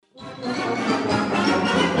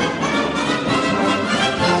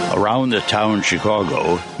around the town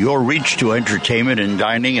Chicago, your reach to entertainment and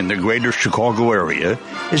dining in the greater Chicago area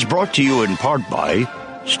is brought to you in part by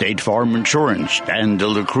State Farm Insurance and De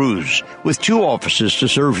La Cruz, with 2 offices to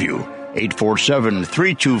serve you,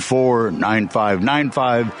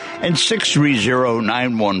 847-324-9595 and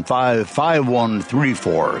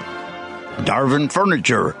 630-915-5134. Darvin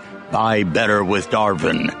Furniture, buy better with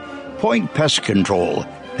Darvin. Point Pest Control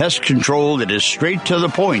that is straight to the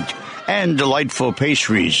point, and delightful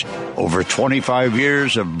pastries. Over 25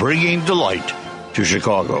 years of bringing delight to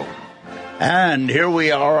Chicago. And here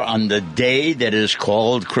we are on the day that is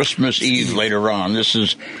called Christmas Eve later on. This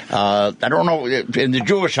is, I don't know, in the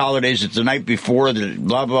Jewish holidays, it's the night before, the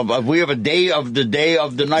blah, blah, blah. We have a day of the night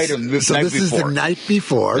of the night before. This is the night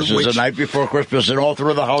before. This is the night before Christmas, and all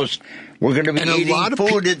through the house, we're going to be eating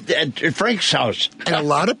food at Frank's house. And a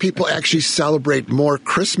lot of people actually celebrate more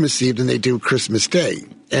Christmas Eve than they do Christmas Day.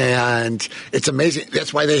 And it's amazing.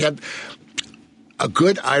 That's why they have a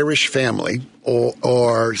good Irish family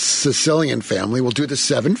or Sicilian family will do the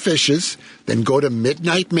 7 fishes, then go to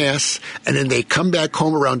midnight mass, and then they come back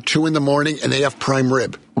home around 2 in the morning and they have prime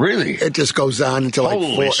rib. Really? It just goes on until like 4.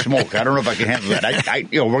 Holy smoke. I don't know if I can handle that.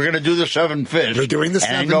 We're going to do the 7 fish. We're doing the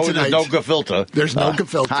 7 tonight. And there's no gefilte. There's no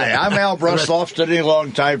gefilte. Hi, I'm Al Brusloff, sitting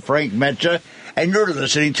alongside Frank Metcha. And you're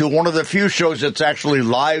listening to one of the few shows that's actually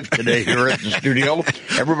live today here at the studio.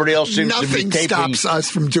 Everybody else seems to be taping. Nothing stops us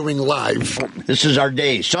from doing live. This is our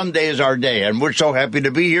day. Sunday is our day, and we're so happy to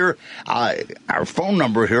be here. Our phone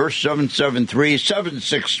number here,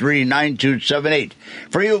 773-763-9278.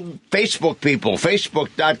 For you Facebook people,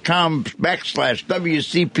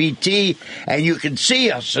 facebook.com/WCPT, and you can see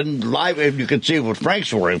us and live, and you can see what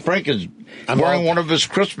Frank's wearing. Frank is wearing one of his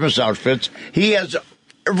Christmas outfits. He has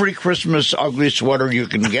every Christmas ugly sweater you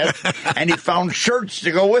can get, and he found shirts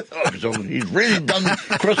to go with them. So he's really done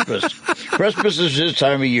Christmas. Christmas is his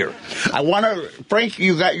time of year. Frank,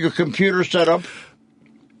 you got your computer set up?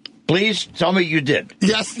 Please tell me you did.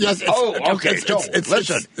 Yes. Okay.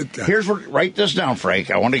 Listen, write this down,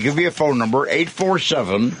 Frank. I want to give you a phone number,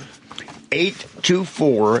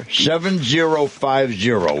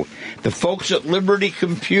 847-824-7050. The folks at Liberty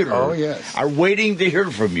Computer are waiting to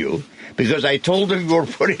hear from you. Because I told them you were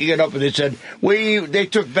putting it up, and they said, they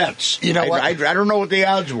took bets. You know what? I don't know what the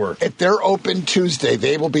odds were. If they're open Tuesday,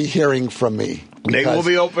 they will be hearing from me. They will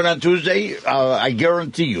be open on Tuesday, I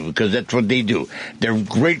guarantee you, because that's what they do. They're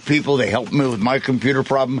great people. They helped me with my computer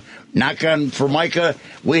problem. Knock on Formica.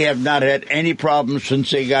 We have not had any problems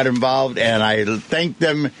since they got involved, and I thank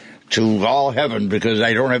them to all heaven, because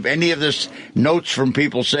I don't have any of this notes from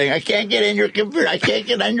people saying, I can't get in your computer, I can't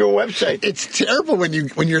get on your website. It's terrible when your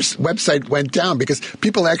website went down, because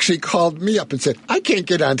people actually called me up and said, I can't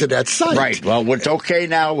get onto that site. Right. Well, it's okay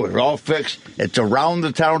now. We're all fixed. It's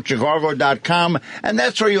aroundthetownchicago.com, and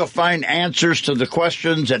that's where you'll find answers to the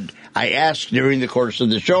questions that I asked during the course of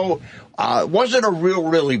the show. It wasn't a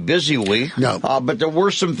really busy week. No. But there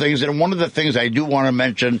were some things, and one of the things I do want to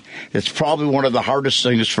mention that's probably one of the hardest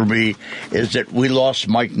things for me is that we lost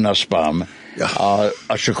Mike Nussbaum, a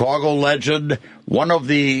Chicago legend, one of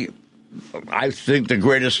the, I think, the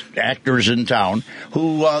greatest actors in town,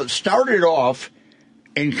 who started off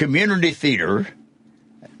in community theater.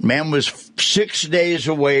 Man was 6 days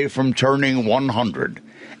away from turning 100,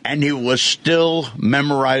 and he was still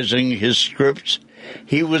memorizing his scripts.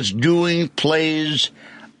 He was doing plays,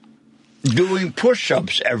 doing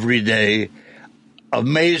push-ups every day.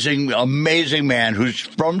 Amazing man who's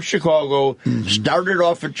from Chicago, started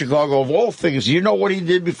off in Chicago, of all things. You know what he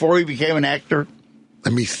did before he became an actor?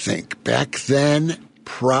 Let me think. Back then,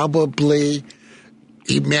 probably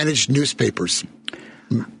he managed newspapers.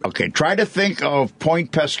 Okay, try to think of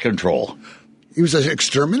Point Pest Control. He was an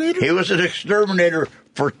exterminator? He was an exterminator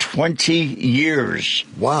for 20 years.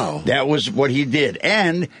 Wow. That was what he did.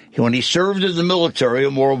 And when he served in the military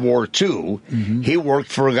in World War II, he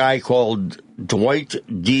worked for a guy called Dwight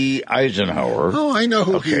D. Eisenhower. Oh, I know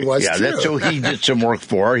who he was, too. Yeah, that's who he did some work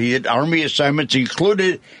for. He had Army assignments,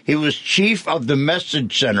 included he was chief of the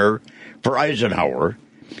message center for Eisenhower.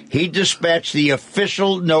 He dispatched the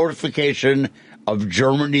official notification of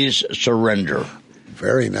Germany's surrender.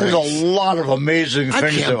 Very nice. There's a lot of amazing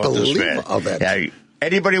things about this man. I can't believe all that. Yeah,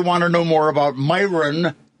 anybody want to know more about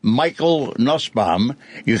Michael Nussbaum,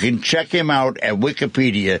 you can check him out at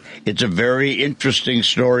Wikipedia. It's a very interesting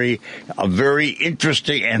story, a very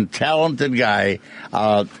interesting and talented guy.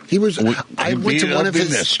 He was. I went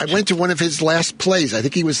to one of his last plays. I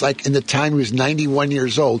think he was in the time he was 91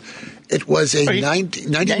 years old. It was a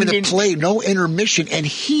 90-minute play, no intermission, and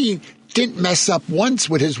he didn't mess up once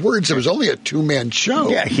with his words. It was only a two-man show.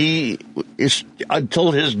 Yeah, he is,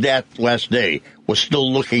 until his death last day, was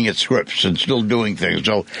still looking at scripts and still doing things.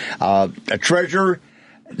 So a treasure.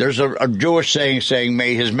 There's a Jewish saying,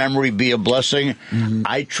 may his memory be a blessing. Mm-hmm.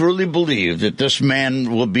 I truly believe that this man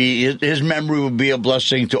his memory will be a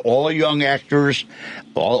blessing to all young actors,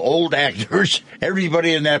 all old actors,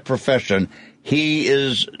 everybody in that profession. He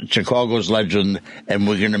is Chicago's legend, and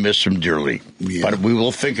we're going to miss him dearly. Yeah. But we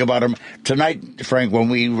will think about him tonight, Frank, when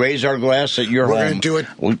we raise our glass at your home. We're going to do it.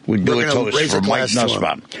 We do a toast for Mike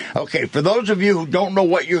Nussbaum. Okay, for those of you who don't know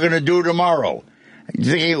what you're going to do tomorrow,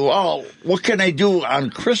 thinking, well, what can I do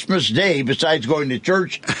on Christmas Day besides going to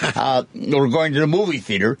church or going to the movie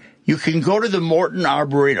theater? You can go to the Morton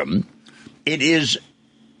Arboretum. It is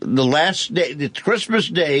the last day. It's Christmas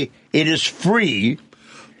Day. It is free.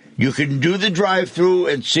 You can do the drive-through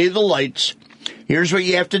and see the lights. Here's what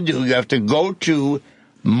you have to do. You have to go to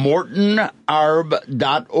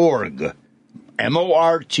mortonarb.org,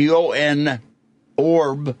 MORTON,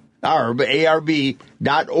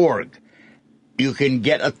 ARB.org. You can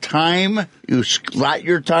get a time, you slot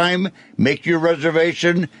your time, make your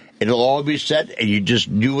reservation. It'll all be set, and you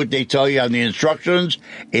just do what they tell you on the instructions.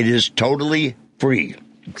 It is totally free.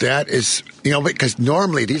 That is, because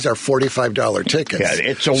normally these are $45 tickets. Yeah,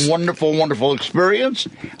 it's a wonderful, wonderful experience.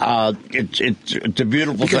 It's a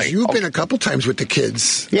beautiful thing. Because you've been a couple times with the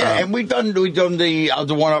kids. Yeah, and we've done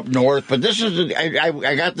the one up north, but this is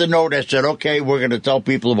I got the note. I said, okay, we're going to tell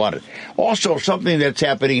people about it. Also, something that's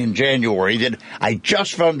happening in January that I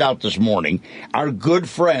just found out this morning. Our good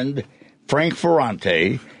friend Frank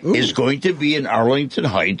Ferrante is going to be in Arlington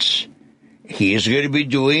Heights. He is going to be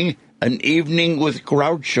doing an evening with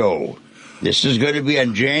Groucho. This is going to be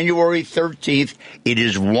on January 13th. It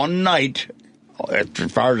is one night, as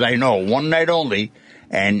far as I know, one night only.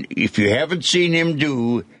 And if you haven't seen him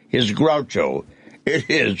do his Groucho, it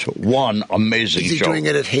is one amazing show. Is he doing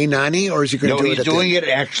it at Hey Nani, or is he going to do it at... No, he's doing it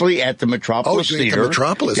actually at the Metropolis Theater. Oh, the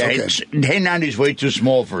Metropolis, okay. Hey Nani's way too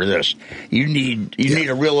small for this. You need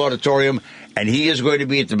a real auditorium, and he is going to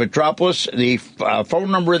be at the Metropolis. The phone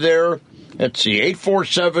number there... Let's see,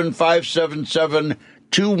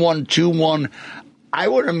 847-577-2121. I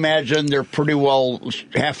would imagine they're pretty well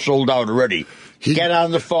half sold out already. Get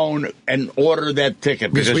on the phone and order that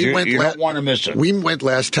ticket because you don't want to miss it. We went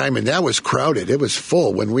last time, and that was crowded. It was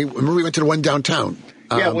full. When we went to the one downtown.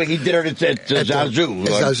 He did it at Zazu.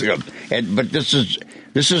 But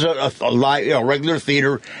this is a live, regular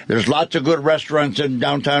theater. There's lots of good restaurants in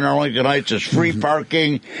downtown Arlington Heights. There's free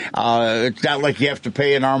parking. It's not like you have to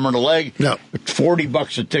pay an arm and a leg. No. It's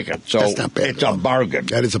 $40 a ticket. So that's not bad. It's a bargain.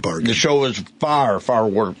 That is a bargain. The show is far, far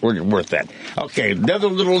worth that. Okay, another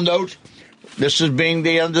little note. This is being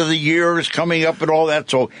the end of the year is coming up and all that,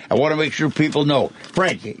 so I want to make sure people know.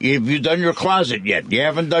 Frank, have you done your closet yet? You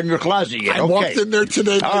haven't done your closet yet. I walked in there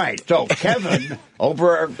today. All right, so Kevin,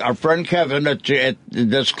 our friend Kevin at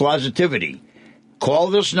this Closetivity, call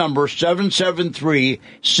this number,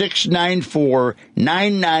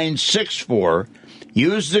 773-694-9964.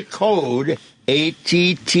 Use the code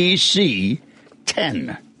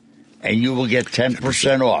ATTC10. And you will get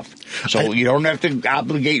 10% off. So you don't have to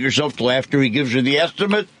obligate yourself till after he gives you the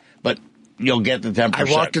estimate, but you'll get the 10%. I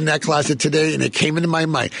walked in that closet today, and it came into my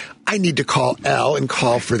mind. I need to call Al and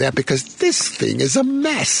call for that because this thing is a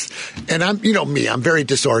mess. And I'm I'm very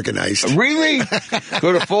disorganized. Really?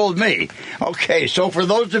 Could have fooled me. Okay, so for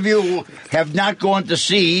those of you who have not gone to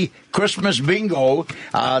see Christmas Bingo,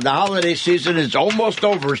 the holiday season is almost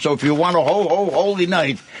over. So if you want a holy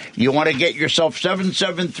night, you want to get yourself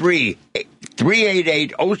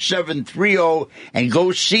 773-388-0730 and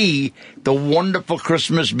go see the wonderful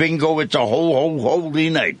Christmas Bingo. It's a holy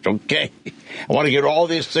night, okay? I want to get all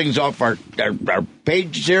these things off our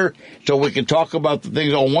pages here so we can talk about the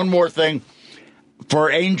things. Oh, one more thing.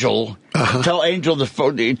 For Angel, tell Angel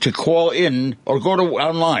to call in or go to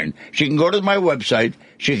online. She can go to my website.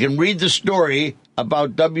 She can read the story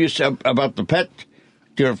about about the pet.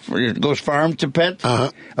 It goes farm to pet.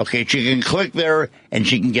 Okay, she can click there and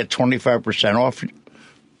she can get 25% off.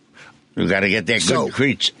 You got to get that good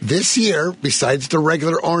treats. This year, besides the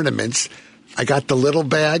regular ornaments, I got the little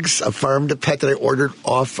bags of farm to pet that I ordered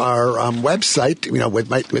off our website.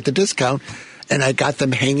 With the discount. And I got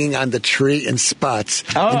them hanging on the tree in spots.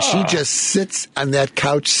 And she just sits on that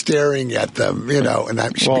couch staring at them,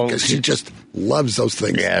 because she just loves those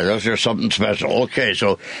things. Yeah, those are something special. Okay,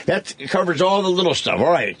 so that covers all the little stuff.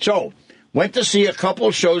 All right, so went to see a couple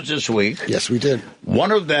of shows this week. Yes, we did.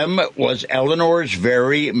 One of them was Eleanor's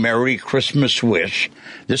Very Merry Christmas Wish.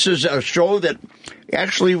 This is a show that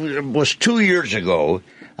actually was 2 years ago,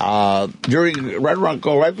 right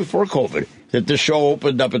before COVID. that the show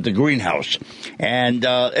opened up at the Greenhouse. And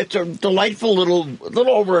it's a delightful little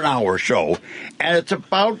over an hour show. And it's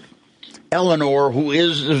about Eleanor,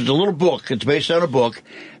 there's a little book. It's based on a book.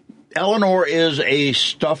 Eleanor is a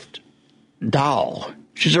stuffed doll.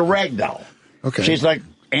 She's a rag doll. Okay. She's like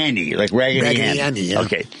Annie, like Raggedy Annie. Yeah.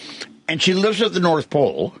 Okay. And she lives at the North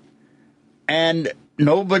Pole, and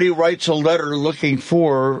nobody writes a letter looking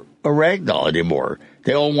for a rag doll anymore.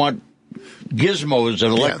 They all want gizmos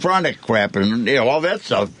and electronic crap and all that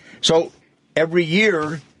stuff. So every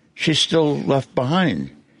year, she's still left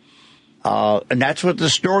behind. And that's what the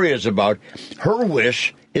story is about. Her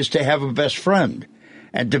wish is to have a best friend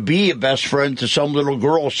and to be a best friend to some little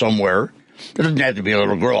girl somewhere. It doesn't have to be a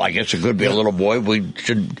little girl. I guess it could be a little boy. We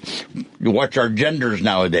should watch our genders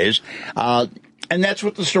nowadays. And that's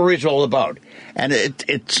what the story is all about. And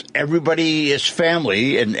it's everybody is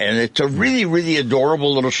family, and it's a really, really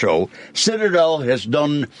adorable little show. Citadel has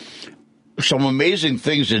done some amazing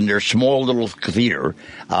things in their small little theater.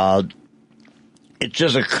 It's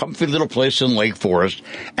just a comfy little place in Lake Forest.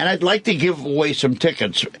 And I'd like to give away some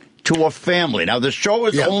tickets to a family. Now, the show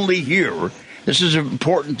is only here. This is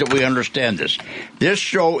important that we understand this. This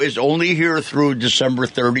show is only here through December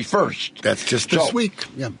 31st. That's just this week.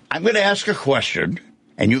 Yeah. I'm going to ask a question,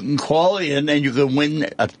 and you can call in and you can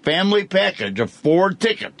win a family package of 4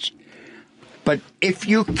 tickets. But if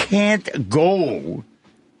you can't go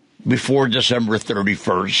before December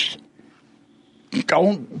 31st,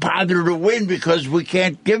 don't bother to win because we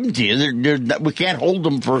can't give them to you. We can't hold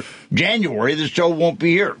them for January. The show won't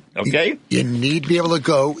be here, okay? You need to be able to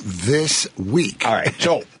go this week. All right,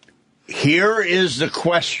 so here is the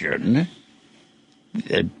question.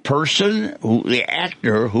 The the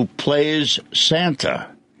actor who plays Santa,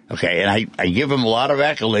 okay, and I give him a lot of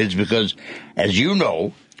accolades because, as you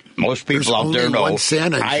know, most people out there know,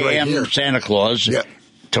 I am Santa Claus. Yep.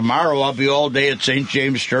 Tomorrow I'll be all day at St.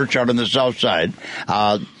 James Church out on the south side.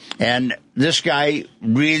 And this guy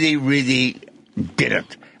really, really did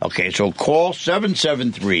it. Okay, so call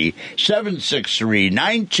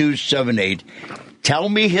 773-763-9278. Tell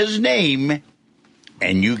me his name,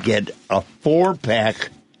 and you get a 4-pack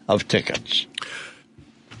of tickets.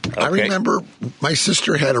 Okay. I remember my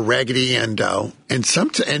sister had a Raggedy Ann doll, and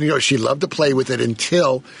she loved to play with it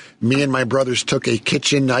until me and my brothers took a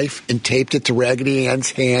kitchen knife and taped it to Raggedy Ann's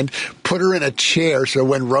hand, put her in a chair so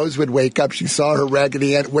when Rose would wake up, she saw her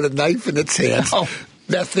Raggedy Ann with a knife in its hands. Oh.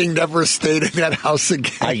 That thing never stayed in that house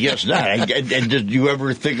again. I guess not. And did you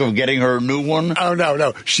ever think of getting her a new one? Oh,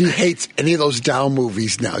 no. She hates any of those doll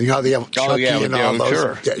movies now. You know how they have Chucky and all those?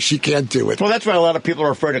 Sure. Yeah, she can't do it. Well, that's why a lot of people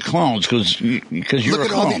are afraid of clowns, because you're a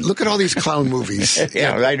clown. Look at all these clown movies.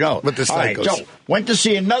 Yeah, I know. With the psychos. So, went to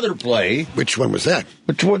see another play. Which one was that?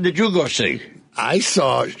 Which one did you go see? I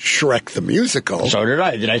saw Shrek the Musical. So did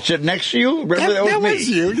I. Did I sit next to you? Remember that was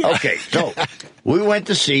me? You. Yeah. Okay, so we went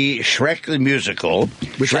to see Shrek the Musical.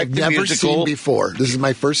 Which I've never seen before. This is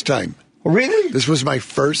my first time. Really? This was my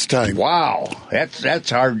first time. Wow. That's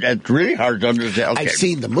hard. That's really hard to understand. Okay. I've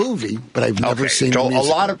seen the movie, but I've never seen the musical. So a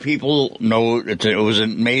lot of people know it was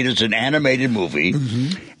made as an animated movie,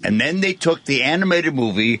 and then they took the animated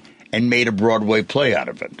movie and made a Broadway play out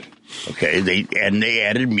of it. Okay, they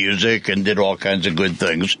added music and did all kinds of good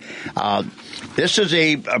things. This is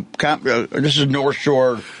this is North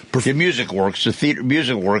Shore. The Music Works, the Theater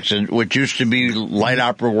Music Works, which used to be Light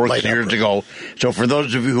Opera Works years ago. So for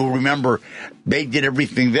those of you who remember, they did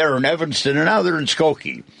everything there in Evanston, and now they're in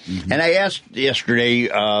Skokie. And I asked yesterday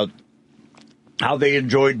how they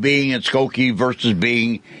enjoyed being in Skokie versus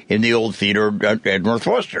being in the old theater at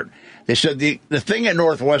Northwestern. They said the thing at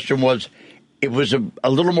Northwestern was it was a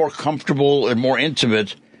little more comfortable and more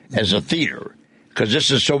intimate as a theater because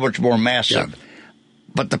this is so much more massive. Yeah.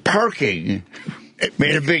 But the parking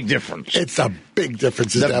made a big difference. It's a big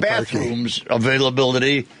difference. The bathrooms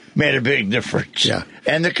availability made a big difference. Yeah.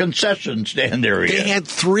 And the concession stand area. They had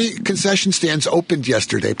 3 concession stands opened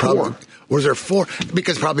yesterday. Probably. 4. Was there 4?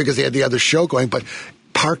 Probably because they had the other show going, but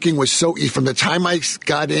parking was so easy. From the time I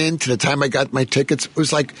got in to the time I got my tickets, it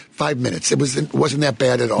was like 5 minutes. It wasn't that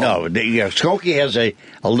bad at all. No, Skokie has a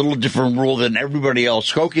little different rule than everybody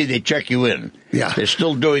else. Skokie, they check you in. Yeah. They're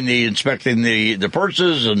still doing inspecting the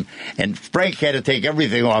purses, and Frank had to take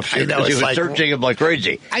everything off because he was searching him like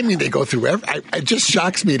crazy. I mean, they go through it just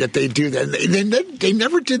shocks me that they do that. They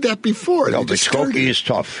never did that before. No, but Skokie is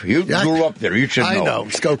tough. You grew up there. You should know. I know.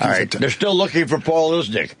 Skokie's all right. They're still looking for Paul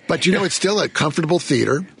Isnick. But it's still a comfortable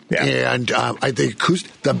theater. Yeah. And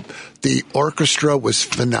the orchestra was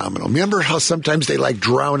phenomenal. Remember how sometimes they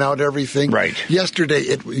drown out everything? Right. Yesterday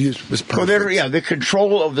it was perfect. Well, the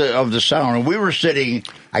control of the sound, and we were sitting.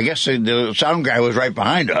 I guess the sound guy was right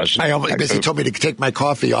behind us. I basically told me to take my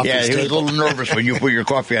coffee off his table. Yeah, he was a little nervous when you put your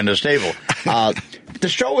coffee on this table. The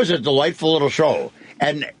show is a delightful little show,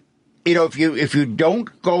 and if you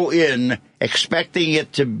don't go in expecting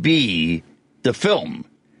it to be the film.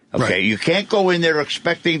 Okay, right. You can't go in there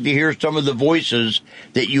expecting to hear some of the voices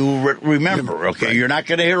that you remember. Okay, right. You're not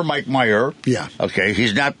going to hear Mike Meyer. Yeah. Okay,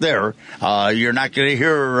 he's not there. You're not going to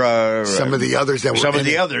hear some of the others that were some of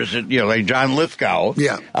the others. Like John Lithgow.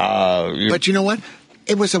 Yeah. But you know what?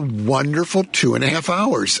 It was a wonderful 2.5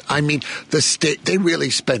 hours. I mean, they really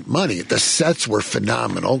spent money. The sets were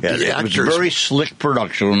phenomenal. Yeah, it was a very slick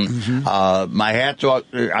production. Mm-hmm. My hat's off.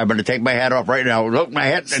 I'm going to take my hat off right now. Look, my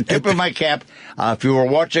hat and tip of my cap. If you were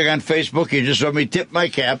watching on Facebook, you just saw me tip my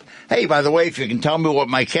cap. Hey, by the way, if you can tell me what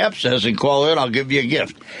my cap says and call in, I'll give you a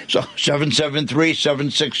gift. So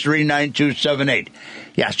 773-763-9278.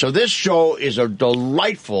 Yeah, so this show is a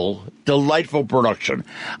delightful, delightful production.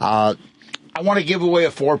 I want to give away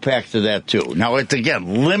a 4-pack to that, too. Now, it's,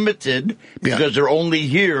 again, limited because they're only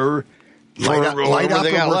here for Light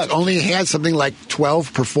they got Opera left. only had something like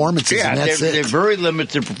 12 performances, and that's they're very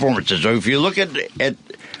limited performances. So if you look at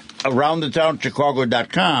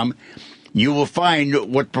AroundTheTownChicago.com, you will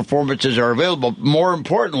find what performances are available. More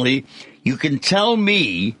importantly, you can tell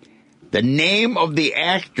me the name of the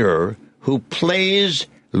actor who plays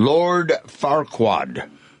Lord Farquaad.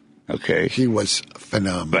 Okay. He was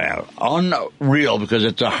phenomenal. Unreal, because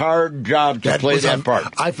it's a hard job to play that part.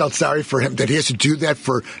 I felt sorry for him that he has to do that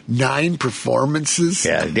for 9 performances.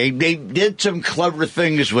 Yeah, they did some clever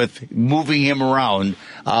things with moving him around,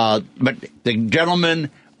 but the gentleman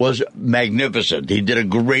was magnificent. He did a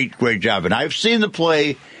great, great job. And I've seen the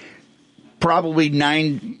play probably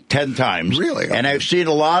 9-10 times. Really? Okay. And I've seen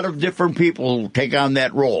a lot of different people take on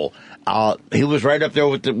that role. He was right up there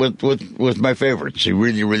with my favorites. He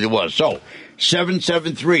really, really was. So,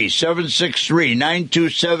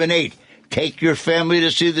 773-763-9278. Take your family to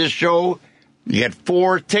see this show. You get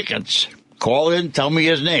 4 tickets. Call in, tell me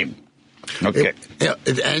his name. Okay.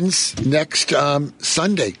 It ends next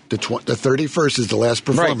Sunday. The 31st is the last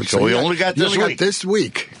performance. Right, so we only got this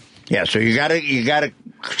week. Yeah, so you got to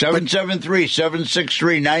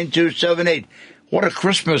 773-763-9278. What a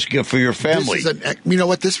Christmas gift for your family. You know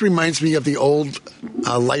what? This reminds me of the old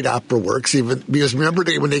Light Opera works, even because remember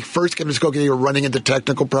when they first came to Skokie, they were running into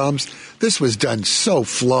technical problems. This was done so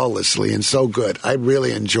flawlessly and so good. I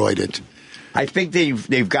really enjoyed it. I think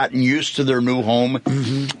they've gotten used to their new home.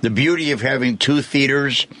 Mm-hmm. The beauty of having 2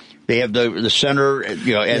 theaters. They have the center,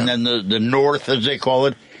 and then the north, as they call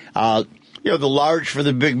it. The large for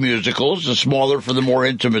the big musicals, the smaller for the more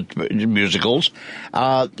intimate musicals.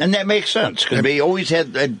 And that makes sense, because they always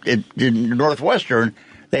had, in Northwestern,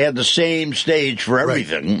 they had the same stage for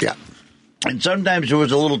everything. Right. Yeah. And sometimes it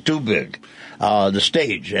was a little too big, the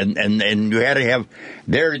stage. And you had to have,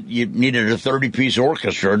 you needed a 30-piece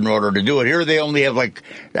orchestra in order to do it. Here they only have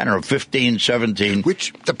 15, 17.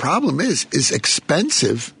 Which the problem is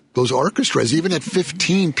expensive. Those orchestras, even at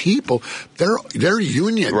 15 people, they're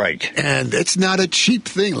union, right? And it's not a cheap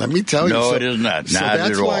thing. Let me tell you. No, it is not. So not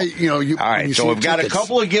that's at all. why all right. So we've got a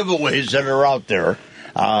couple of giveaways that are out there,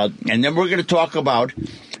 and then we're going to talk about.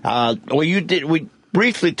 We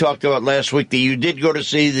briefly talked about last week that you did go to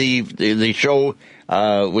see the show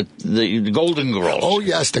with the Golden Girls. Oh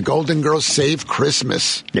yes, the Golden Girls Save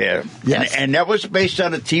Christmas. Yeah, yes. And that was based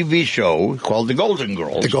on a TV show called The Golden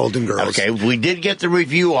Girls. The Golden Girls. Okay, we did get the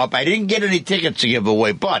review up. I didn't get any tickets to give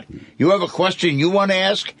away, but you have a question you want to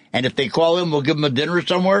ask, and if they call in, we'll give them a dinner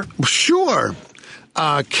somewhere? Sure.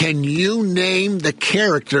 Can you name the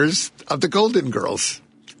characters of the Golden Girls?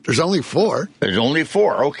 There's only 4. There's only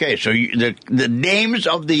 4. Okay, so the names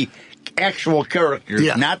of the actual characters,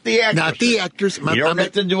 not the actors. Not the actors. You don't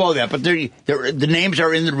have to do all that, but the names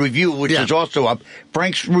are in the review, which is also up.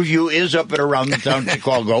 Frank's review is up at Around the Town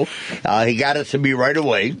Chicago. He got it to me right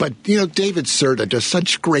away. But David Serta does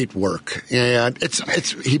such great work, and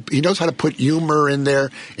he knows how to put humor in there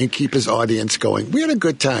and keep his audience going. We had a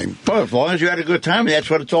good time. Well, as long as you had a good time, that's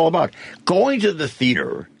what it's all about. Going to the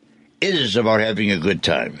theater is about having a good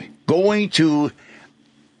time. Going to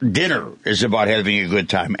dinner is about having a good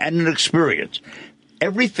time and an experience.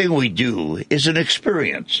 Everything we do is an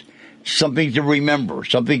experience, something to remember,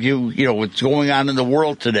 something to, what's going on in the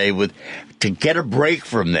world today to get a break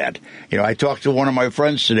from that. I talked to one of my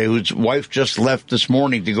friends today whose wife just left this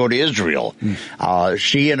morning to go to Israel.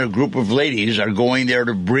 She and a group of ladies are going there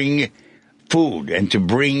to bring food and to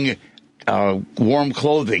bring warm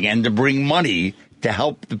clothing and to bring money to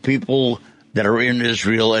help the people that are in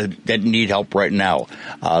Israel that need help right now.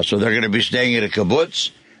 So they're going to be staying at a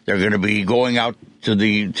kibbutz. They're going to be going out to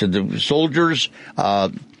the soldiers.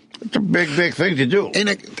 It's a big thing to do. And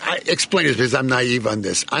explain it, because I'm naive on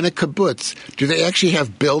this. On a kibbutz, do they actually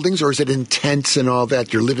have buildings, or is it in tents and all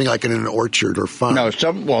that? You're living like in an orchard or farm? No,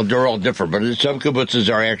 they're all different, but some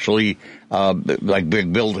kibbutzes are actually like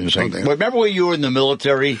big buildings. Remember when you were in the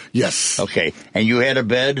military? Yes. Okay, and you had a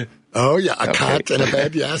bed? Oh, yeah, a cot and a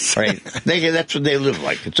bed, yes. Right. That's what they live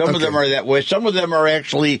like. Some of them are that way. Some of them are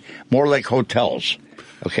actually more like hotels.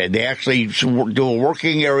 Okay, they actually do a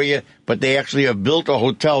working area, but they actually have built a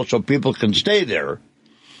hotel so people can stay there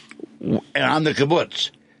on the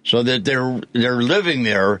kibbutz, so that they're living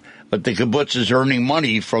there, but the kibbutz is earning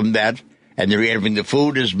money from that, and they're having the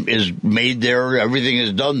food is made there, everything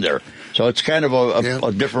is done there. So it's kind of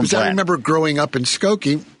a different plan. I remember growing up in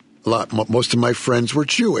Skokie, most of my friends were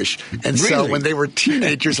Jewish. And so when they were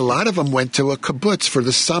teenagers, a lot of them went to a kibbutz for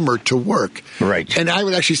the summer to work. Right. And I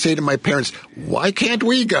would actually say to my parents, why can't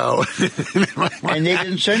we go? And they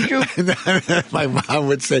didn't send you? My mom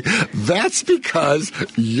would say, that's because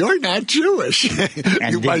you're not Jewish.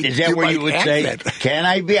 And is that where you would say, can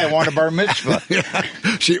I be? I want a bar mitzvah. Yeah.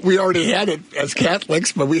 We already had it as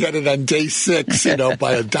Catholics, but we had it on day 6,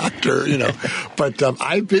 by a doctor, But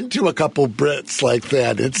I've been to a couple Brits like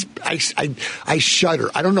that. I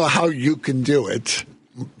shudder. I don't know how you can do it.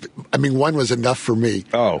 I mean, one was enough for me.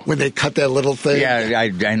 Oh. When they cut that little thing. Yeah,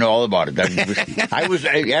 I know all about it. I was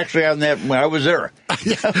actually on that when I was there.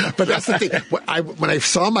 Yeah, but that's the thing. When I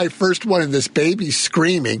saw my first one and this baby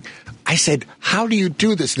screaming, I said, how do you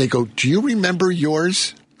do this? And they go, do you remember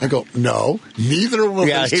yours? I go, no, neither will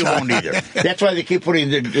this he time. won't either. That's why they keep putting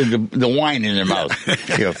the wine in their mouth.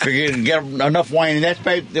 Figure get enough wine, and that's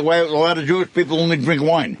why a lot of Jewish people only drink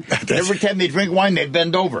wine. Every time they drink wine, they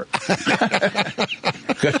bend over.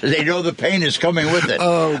 Because they know the pain is coming with it.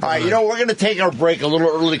 Oh, all right, we're going to take our break a little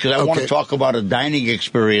early because I want to talk about a dining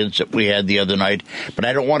experience that we had the other night, but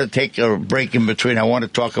I don't want to take a break in between. I want to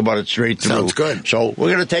talk about it straight through. Sounds good. So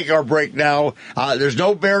we're going to take our break now. There's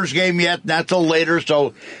no Bears game yet, not till later,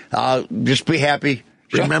 so just be happy.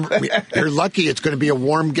 Remember, you're lucky it's going to be a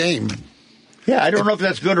warm game. Yeah, I don't know if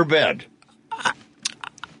that's good or bad.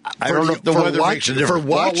 I don't know if the weather makes a difference.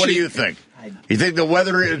 What do you think? You think the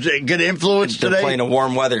weather is going to influence today? They're playing a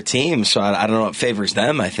warm weather team, so I don't know what favors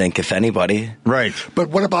them, I think, if anybody. Right. But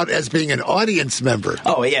what about as being an audience member?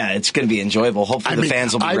 Oh, yeah, it's going to be enjoyable. Hopefully the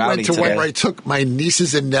fans will be rowdy today. I went to one where I took my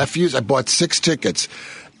nieces and nephews. I bought 6 tickets.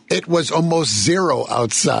 It was almost 0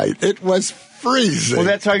 outside. It was freezing. Well,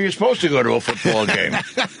 that's how you're supposed to go to a football game.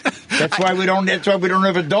 That's why we don't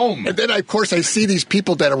have a dome. And then, of course, I see these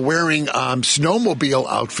people that are wearing snowmobile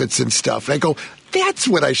outfits and stuff. And I go, that's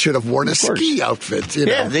what I should have worn, a ski outfit.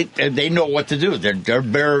 Yeah, they know what to do. They're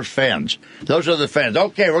Bears fans. Those are the fans.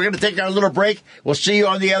 Okay, we're going to take our little break. We'll see you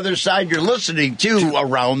on the other side. You're listening to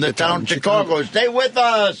Around the Town Chicago. Stay with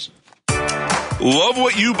us. Love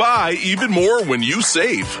what you buy even more when you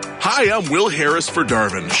save. Hi, I'm Will Harris for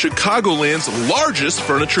Darvin, Chicagoland's largest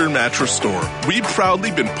furniture and mattress store. We've proudly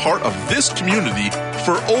been part of this community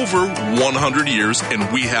for over 100 years,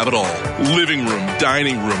 and we have it all. Living room,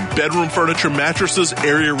 dining room, bedroom furniture, mattresses,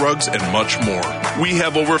 area rugs, and much more. We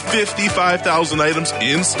have over 55,000 items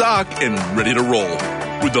in stock and ready to roll.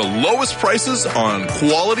 With the lowest prices on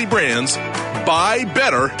quality brands, buy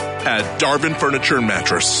better at Darvin Furniture and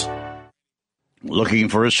Mattress. Looking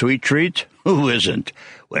for a sweet treat? Who isn't?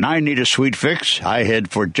 When I need a sweet fix, I head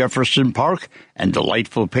for Jefferson Park and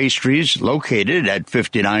Delightful Pastries, located at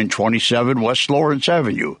 5927 West Lawrence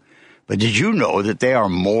Avenue. But did you know that they are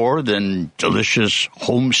more than delicious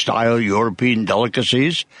home-style European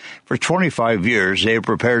delicacies? For 25 years, they have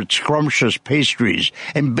prepared scrumptious pastries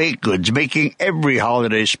and baked goods, making every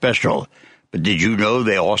holiday special. But did you know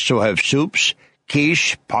they also have soups,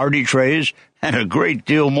 quiche, party trays, and a great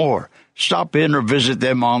deal more? Stop in or visit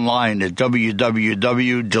them online at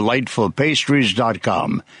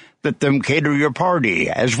www.delightfulpastries.com. Let them cater your party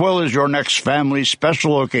as well as your next family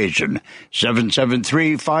special occasion.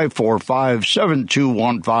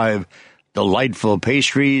 773-545-7215. Delightful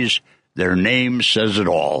Pastries. Their name says it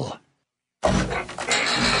all.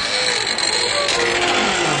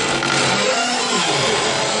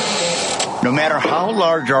 No matter how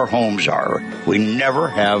large our homes are, we never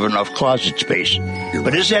have enough closet space.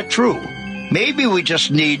 But is that true? Maybe we just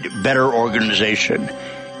need better organization.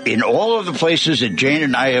 In all of the places that Jane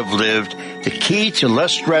and I have lived, the key to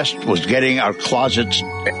less stress was getting our closets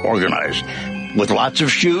organized. With lots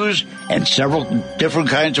of shoes and several different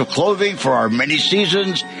kinds of clothing for our many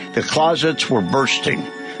seasons, the closets were bursting.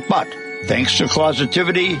 But Thanks to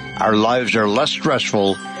Closetivity, our lives are less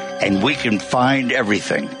stressful and we can find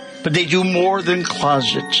everything. But they do more than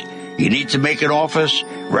closets. You need to make an office,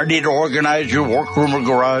 ready to organize your workroom or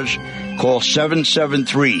garage? Call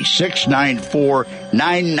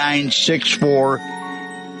 773-694-9964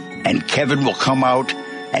 and Kevin will come out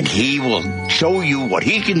and he will show you what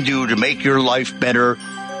he can do to make your life better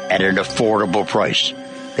at an affordable price.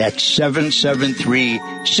 That's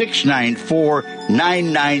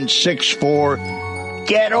 773-694-9964.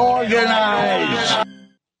 Get organized!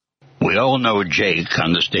 We all know Jake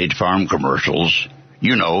on the State Farm commercials.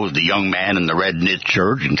 You know, the young man in the red knit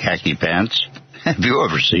shirt and khaki pants. Have you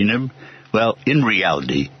ever seen him? Well, in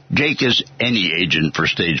reality, Jake is any agent for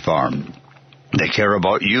State Farm. They care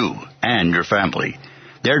about you and your family.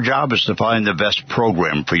 Their job is to find the best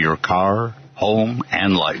program for your car, home,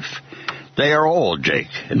 and life. They are all Jake,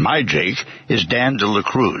 and my Jake is Dan De La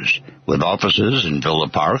Cruz, with offices in Villa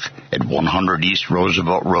Park at 100 East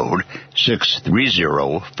Roosevelt Road,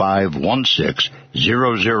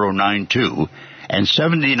 630-516-0092, and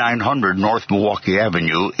 7900 North Milwaukee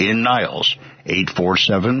Avenue in Niles,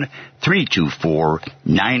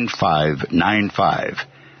 847-324-9595.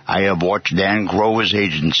 I have watched Dan grow his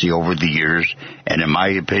agency over the years, and in my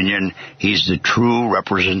opinion, he's the true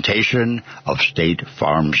representation of State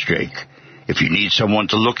Farm's Jake. If you need someone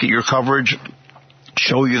to look at your coverage,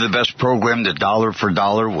 show you the best program that dollar for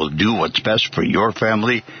dollar will do what's best for your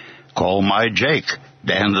family, call my Jake,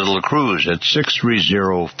 Dan De La Cruz, at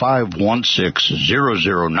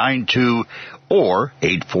 630-516-0092 or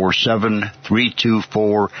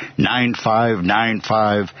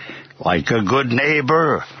 847-324-9595. Like a good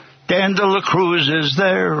neighbor, Dan De La Cruz is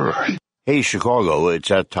there. Hey, Chicago, it's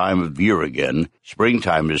that time of year again.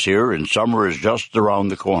 Springtime is here and summer is just around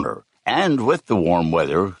the corner. And with the warm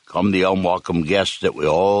weather come the unwelcome guests that we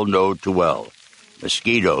all know too well.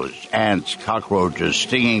 Mosquitoes, ants, cockroaches,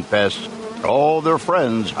 stinging pests, all their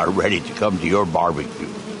friends are ready to come to your barbecue.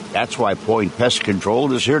 That's why Point Pest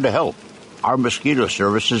Control is here to help. Our mosquito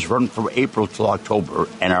services run from April till October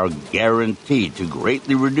and are guaranteed to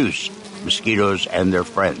greatly reduce mosquitoes and their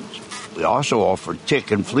friends. We also offer tick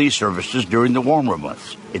and flea services during the warmer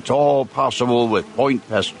months. It's all possible with Point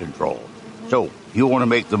Pest Control. So, if you want to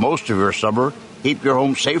make the most of your summer, keep your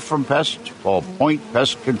home safe from pests, call Point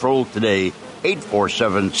Pest Control today,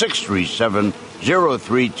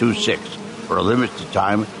 847-637-0326. For a limited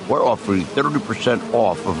time, we're offering 30%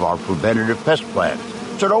 off of our preventative pest plans.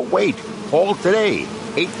 So don't wait. Call today,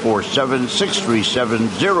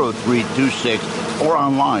 847-637-0326, or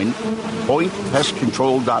online,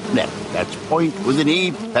 pointpestcontrol.net. That's point with an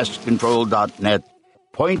E, pestcontrol.net.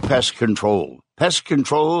 Point Pest Control. Pest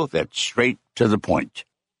control that's straight to the point.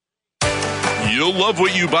 You'll love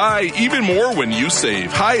what you buy, even more when you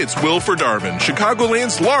save. Hi, it's Will for Darvin,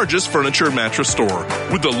 Chicagoland's largest furniture and mattress store,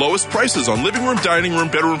 with the lowest prices on living room, dining room,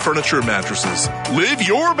 bedroom furniture and mattresses. Live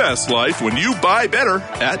your best life when you buy better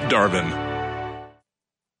at Darvin.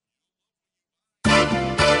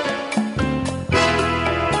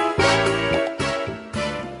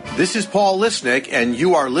 This is Paul Lisnick, and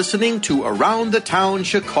you are listening to Around the Town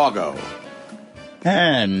Chicago.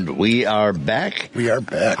 And we are back. We are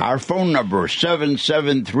back. Our phone number,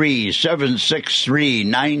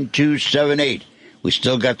 773-763-9278. We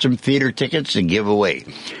still got some theater tickets to give away.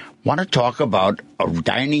 Want to talk about a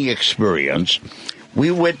dining experience.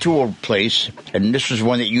 We went to a place, and this was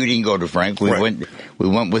one that you didn't go to, Frank. We went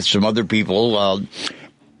with some other people.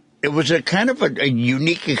 It was a kind of a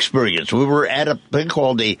unique experience. We were at a thing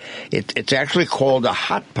called it's actually called a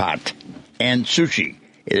hot pot and sushi.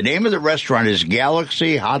 The name of the restaurant is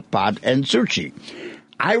Galaxy Hot Pot and Sushi.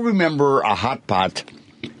 I remember a hot pot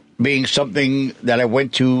being something that I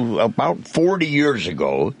went to about 40 years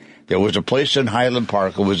ago. There was a place in Highland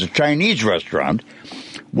Park. It was a Chinese restaurant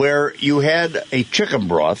where you had a chicken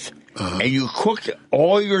broth, and you cooked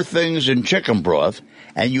all your things in chicken broth,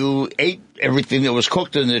 and you ate everything that was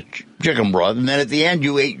cooked in the chicken broth, and then at the end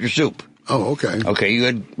you ate your soup. Oh, okay. Okay, you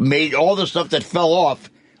had made all the stuff that fell off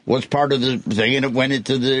was part of the thing, and it went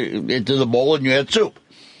into the bowl, and you had soup.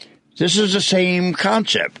 This is the same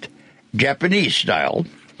concept, Japanese style.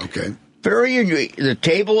 Okay. Very unique. The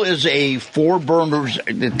table is four burners.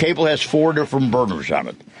 The table has 4 different burners on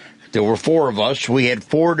it. There were 4 of us. We had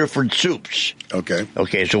 4 different soups. Okay.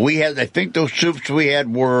 Okay, so we had, I think those soups we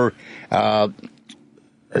had were, I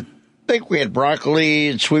think we had broccoli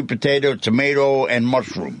and sweet potato, tomato, and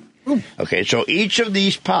mushroom. Ooh. Okay, so each of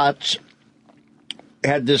these pots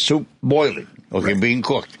had this soup boiling, being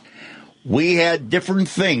cooked. We had different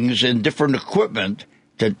things and different equipment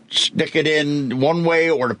to stick it in one way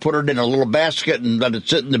or to put it in a little basket and let it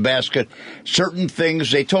sit in the basket. Certain things,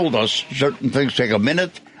 they told us, certain things take a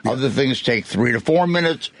minute, other things take 3 to 4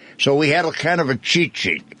 minutes. So we had a kind of a cheat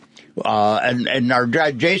sheet. And our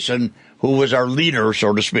guy, Jason, who was our leader,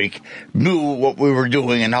 so to speak, knew what we were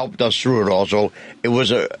doing and helped us through it all. So it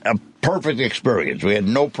was a perfect experience. We had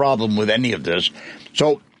no problem with any of this.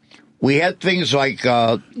 So we had things like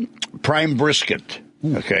prime brisket,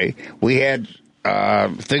 okay? We had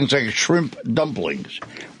things like shrimp dumplings.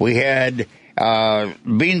 We had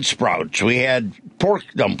bean sprouts. We had pork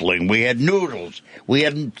dumpling. We had noodles. We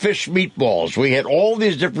had fish meatballs. We had all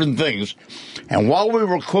these different things. And while we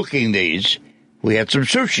were cooking these, we had some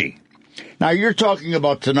sushi. Now, you're talking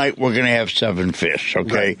about tonight we're going to have 7 fish,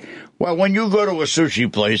 okay? Right. Well, when you go to a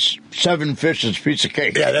sushi place, 7 fish is a piece of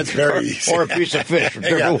cake. Yeah, that's very easy. Or a piece of fish,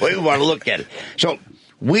 whichever way you want to look at it. So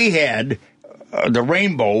we had the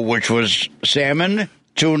rainbow, which was salmon,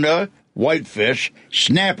 tuna, whitefish,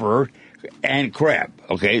 snapper, and crab,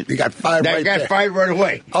 okay? You got 5 right there. I got 5 right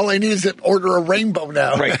away. All I need is to order a rainbow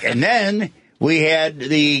now. Right, and then we had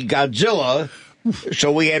the Godzilla,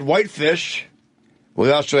 so we had whitefish. We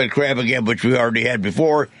also had crab again, which we already had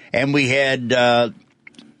before, and we had,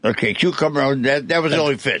 cucumber, that was the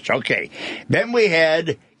only fish, okay. Then we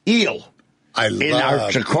had eel. In our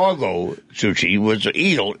Chicago sushi,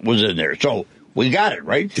 eel was in there, so we got it,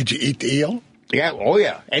 right? Did you eat the eel? Yeah, oh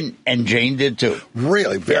yeah, and Jane did too.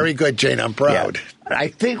 Really? Very good, Jane, I'm proud. Yeah. I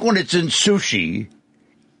think when it's in sushi,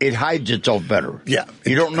 it hides itself better. Yeah.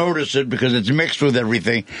 You don't notice it because it's mixed with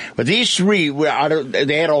everything. But these 3,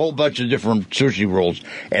 they had a whole bunch of different sushi rolls,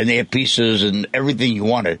 and they had pieces and everything you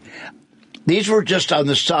wanted. These were just on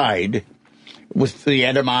the side with the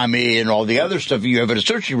edamame and all the other stuff you have at a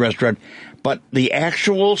sushi restaurant. But the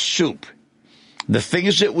actual soup, the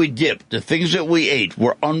things that we dipped, the things that we ate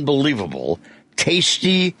were unbelievable.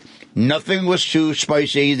 Tasty. Nothing was too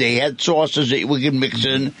spicy. They had sauces that we could mix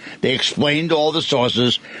in. They explained all the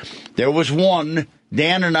sauces. There was one,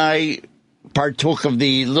 Dan and I partook of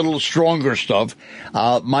the little stronger stuff.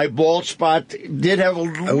 My bald spot did have a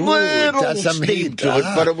little steam to it,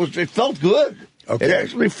 but it felt good. Okay. It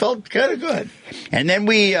actually felt kind of good. And then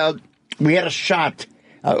we had a shot.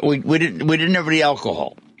 We didn't have any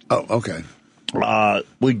alcohol. Oh, okay.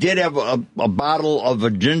 We did have a bottle of a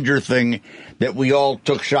ginger thing that we all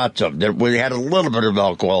took shots of. That we had a little bit of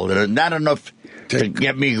alcohol in it, not enough to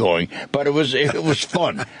get me going, but it was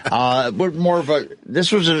fun.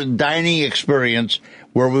 This was a dining experience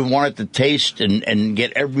where we wanted to taste and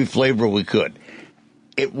get every flavor we could.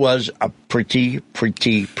 It was a pretty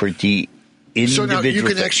individual. So now you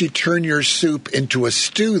can thing. actually turn your soup into a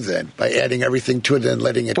stew then by adding everything to it and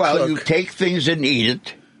letting it cook. Well, you take things and eat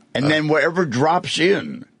it. And then whatever drops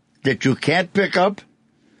in that you can't pick up,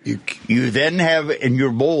 you then have in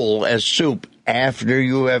your bowl as soup after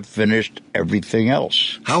you have finished everything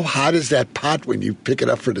else. How hot is that pot when you pick it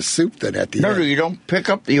up for the soup then at the end? No, you don't pick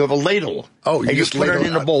up. You have a ladle. Oh, you just put it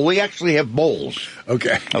in a bowl. We actually have bowls.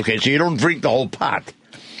 Okay. Okay, so you don't drink the whole pot.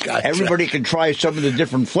 Gotcha. Everybody can try some of the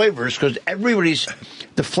different flavors because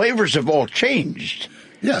the flavors have all changed.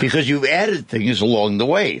 Yeah. Because you've added things along the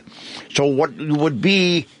way. So what would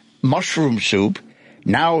be mushroom soup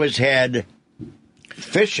now has had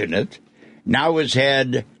fish in it, now has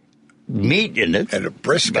had meat in it. And a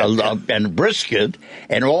brisket.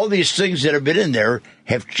 And all these things that have been in there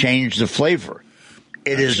have changed the flavor.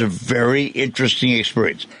 It is a very interesting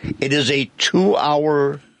experience. It is a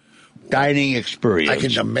 2-hour dining experience. I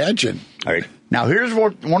can imagine. All right. Now, here's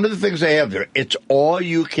one of the things they have there. It's all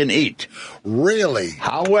you can eat. Really?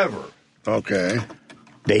 However, okay,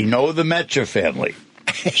 they know the Metcha family.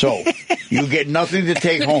 So you get nothing to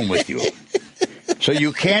take home with you. So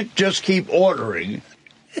you can't just keep ordering.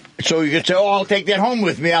 So you can say, I'll take that home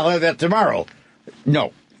with me. I'll have that tomorrow.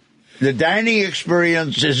 No. The dining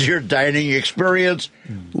experience is your dining experience.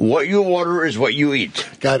 What you order is what you eat.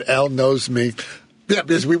 God, Al knows me. Yeah,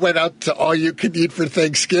 because we went out to all you could eat for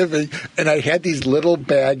Thanksgiving, and I had these little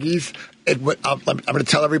baggies. I'm going to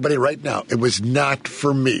tell everybody right now, it was not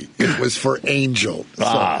for me. It was for Angel. So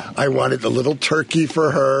I wanted a little turkey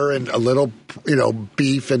for her and a little,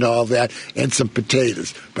 beef and all that and some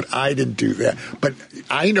potatoes. But I didn't do that. But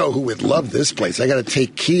I know who would love this place. I got to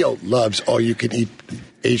take Keo loves all you can eat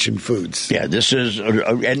Asian foods. Yeah, this is,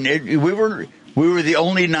 we were We were the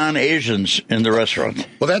only non-Asians in the restaurant.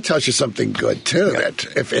 Well, that tells you something good, too, that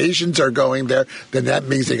if Asians are going there, then that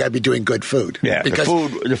means they got to be doing good food. Yeah, because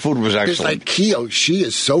the food was excellent. It's like Keo, she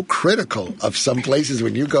is so critical of some places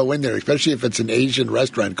when you go in there, especially if it's an Asian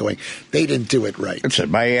restaurant going, they didn't do it right. That's it.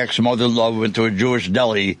 My ex-mother-in-law went to a Jewish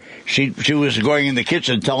deli. She was going in the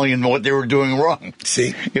kitchen telling them what they were doing wrong.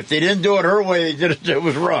 See? If they didn't do it her way, they did it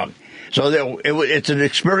was wrong. So it's an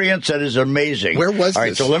experience that is amazing. Where was All right,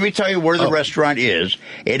 this? so let me tell you where the restaurant is.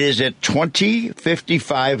 It is at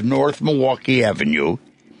 2055 North Milwaukee Avenue,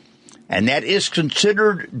 and that is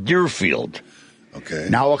considered Deerfield. Okay.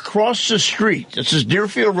 Now, across the street, this is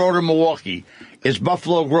Deerfield Road in Milwaukee, is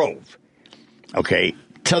Buffalo Grove. Okay.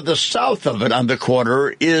 To the south of it on the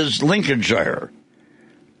corner is Lincolnshire.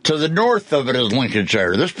 To the north of it is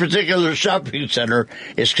Lincolnshire. This particular shopping center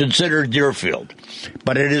is considered Deerfield,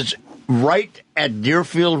 but it is right at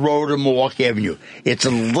Deerfield Road and Milwaukee Avenue. It's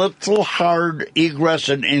a little hard egress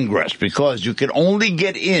and ingress because you can only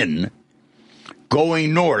get in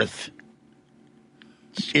going north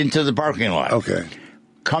into the parking lot. Okay.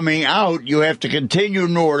 Coming out, you have to continue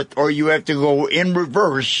north or you have to go in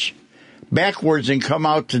reverse backwards and come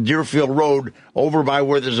out to Deerfield Road over by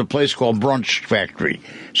where there's a place called Brunch Factory.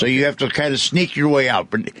 So you have to kind of sneak your way out.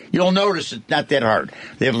 But you'll notice it's not that hard.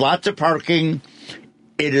 They have lots of parking.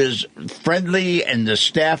 It is friendly, and the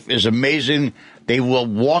staff is amazing. They will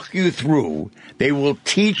walk you through. They will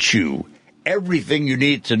teach you everything you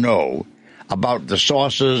need to know about the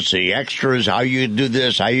sauces, the extras, how you do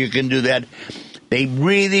this, how you can do that. They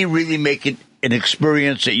really, really make it an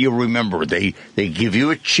experience that you'll remember. They give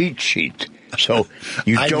you a cheat sheet, so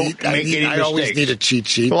you don't make any mistakes. I always need a cheat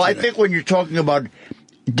sheet. Well, I think when you're talking about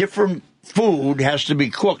different food has to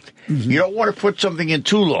be cooked, you don't want to put something in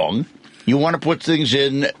too long. You want to put things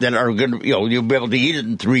in that are going to, you'll be able to eat it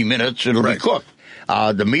in 3 minutes. It'll be cooked.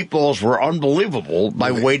 The meatballs were unbelievable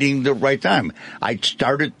by waiting the right time. I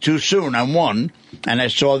started too soon on one, and I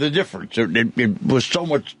saw the difference. It was so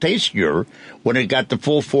much tastier when it got the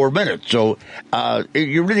full 4 minutes. So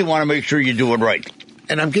you really want to make sure you do it right.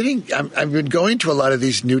 And I've been going to a lot of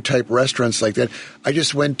these new type restaurants like that. I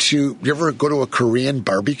just went to, you ever go to a Korean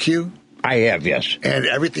barbecue? I have, yes. And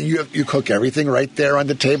everything, you cook everything right there on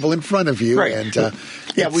the table in front of you. Right. And,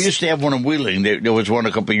 yeah, we used to have one in Wheeling. There was one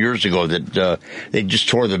a couple of years ago that they just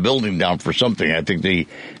tore the building down for something. I think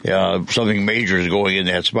something major is going in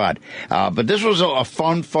that spot. But this was a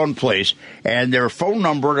fun place. And their phone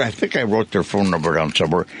number, I think I wrote their phone number down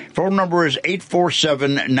somewhere. Phone number is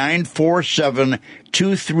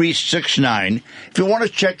 847-947-2369. If you want to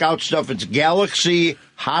check out stuff, it's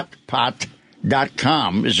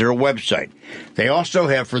GalaxyHotPot.com is their website. They also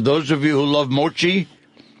have, for those of you who love mochi,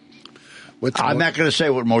 I'm not going to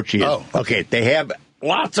say what mochi is. Oh, okay. They have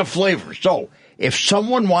lots of flavors. So if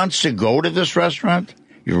someone wants to go to this restaurant,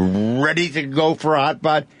 you're ready to go for a hot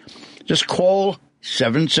pot, just call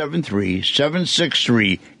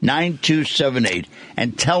 773-763-9278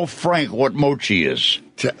 and tell Frank what mochi is.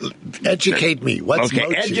 Educate me. What's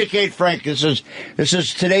mochi? Educate Frank. This is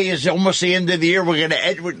today is almost the end of the year. We're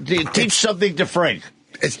going to teach something to Frank.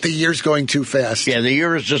 It's the year's going too fast. Yeah, the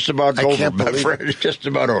year is just about over, my friend. It's just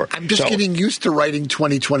about over. I'm just getting used to writing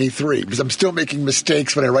 2023 because I'm still making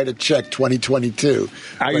mistakes when I write a check 2022.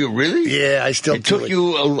 Are you really? Yeah, I still do it. Took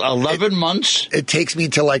you 11 months? It takes me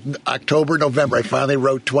to like October, November. I finally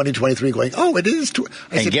wrote 2023 going, oh, it is.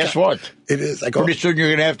 Guess what? It is. Pretty soon you're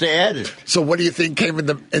going to have to add it. So what do you think came in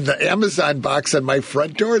the Amazon box on my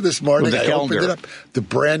front door this morning? I opened it up. The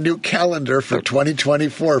brand new calendar for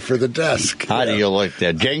 2024 for the desk. How do you like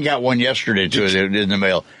that? Jen got one yesterday, too, in the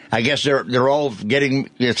mail. I guess they're all getting,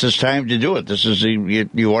 it's time to do it. This is,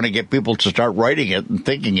 you want to get people to start writing it and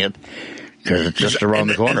thinking it. Because it's just around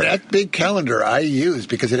the corner. And that big calendar I use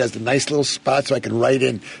because it has the nice little spot so I can write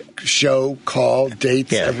in show, call,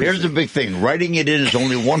 dates, everything. Here's the big thing. Writing it in is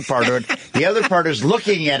only one part of it. The other part is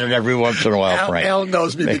looking at it every once in a while, Frank. Al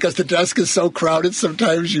knows me because the desk is so crowded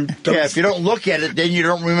sometimes you don't. Yeah, if you don't look at it, then you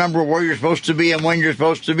don't remember where you're supposed to be and when you're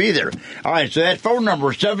supposed to be there. All right, so that phone number,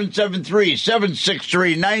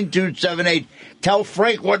 773-763-9278. Tell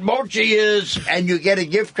Frank what mochi is, and you get a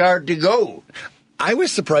gift card to go. I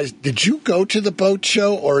was surprised. Did you go to the boat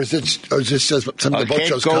show, or is this just some of the boat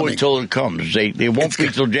shows coming? I can't go until it comes. They won't be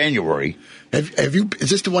until January. Have you?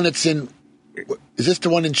 Is this the one that's in? Is this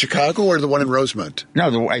the one in Chicago or the one in Rosemont?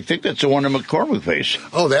 No, I think that's the one in McCormick Place.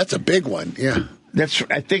 Oh, that's a big one. Yeah,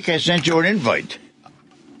 I think I sent you an invite.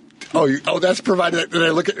 Oh, that's provided. Did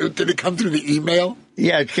I look at? Did it come through the email?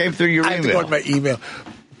 Yeah, it came through your email. I have to go to my email.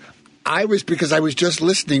 Because I was just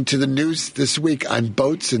listening to the news this week on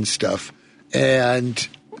boats and stuff. And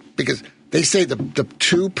because They say the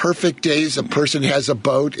two perfect days a person has a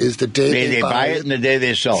boat is the day they buy it and the day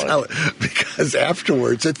they sell it. Because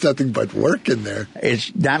afterwards, it's nothing but work in there.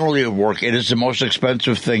 It's not only work, it is the most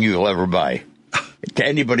expensive thing you'll ever buy. To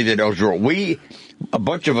anybody that knows a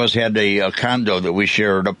bunch of us had a condo that we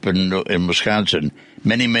shared up in Wisconsin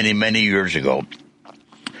many years ago.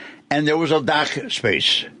 And there was a dock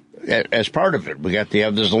space as part of it. We got to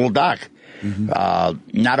have this little dock.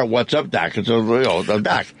 Mm-hmm. Not a what's up dock, it's a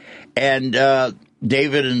dock. And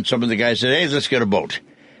David and some of the guys said, hey, let's get a boat.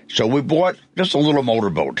 So we bought just a little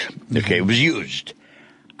motorboat. Okay, it was used.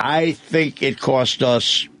 I think it cost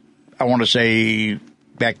us, I want to say,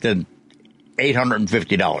 back then,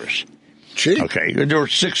 $850. Cheap. Okay, there were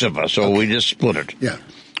 6 of us, so we just split it. Yeah.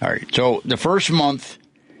 All right, so the first month,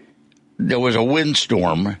 there was a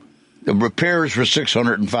windstorm. The repairs were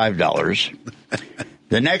 $605.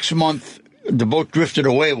 The next month, the boat drifted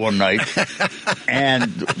away one night, and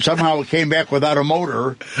somehow it came back without a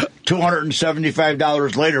motor.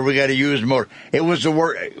 $275 later, we got a used motor. It was the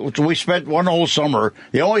work. We spent one whole summer.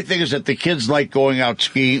 The only thing is that the kids like going out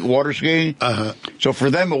skiing, water skiing. So for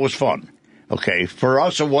them, it was fun. Okay, for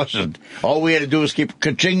us, it wasn't. All we had to do was keep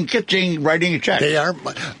ka-ching, writing a check.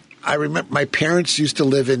 I remember my parents used to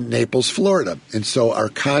live in Naples, Florida, and so our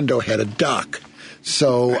condo had a dock.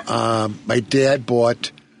 So my dad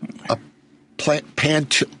bought a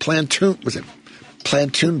plantoon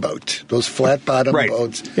boat, those flat bottom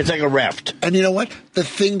boats. It's like a raft. And you know what? The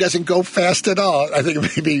thing doesn't go fast at all. I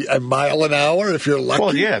think maybe a mile an hour if you're lucky.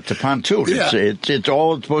 Well, yeah, it's a pontoon. Yeah. It's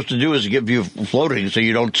all it's supposed to do is give you floating so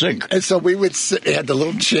you don't sink. And so we would sit, it had the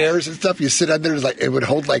little chairs and stuff. You sit under, it would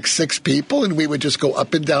hold like 6 people, and we would just go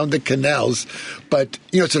up and down the canals. But,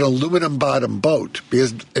 it's an aluminum bottom boat.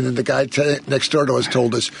 And then the guy next door to us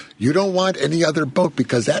told us, you don't want any other boat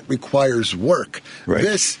because that requires work. Right.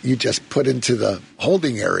 This, you just put into the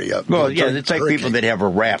holding area. Well, yeah, it's like people that have a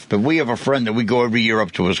raft. But we have a friend that we go every year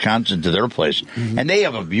up to Wisconsin to their place, and they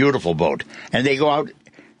have a beautiful boat. And they go out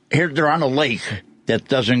here. They're on a lake that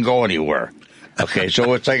doesn't go anywhere. Okay,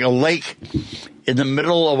 so it's like a lake in the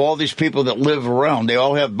middle of all these people that live around. They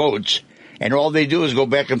all have boats, and all they do is go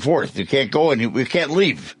back and forth. You can't go and we can't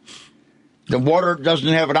leave. The water doesn't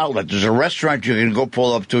have an outlet. There's a restaurant you can go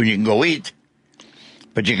pull up to and you can go eat,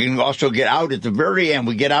 but you can also get out at the very end.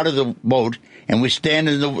 We get out of the boat and we stand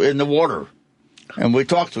in the water. And we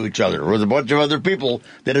talk to each other with a bunch of other people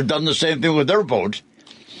that have done the same thing with their boats.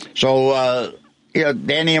 So,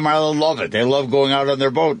 Danny and Marla love it. They love going out on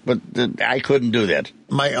their boat, but I couldn't do that.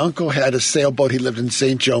 My uncle had a sailboat. He lived in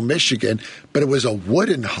St. Joe, Michigan, but it was a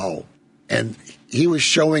wooden hull. And he was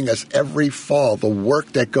showing us every fall the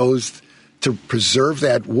work that goes to preserve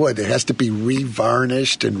that wood. It has to be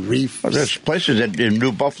revarnished and There's places in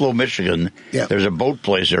New Buffalo, Michigan. Yeah. There's a boat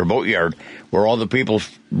place or a boatyard where all the people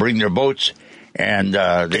bring their boats. And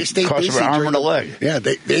they cost them an arm and a leg. Yeah,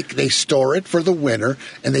 they store it for the winter,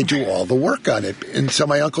 and they do all the work on it. And so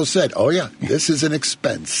my uncle said, "Oh yeah, this is an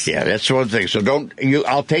expense." Yeah, that's one thing. So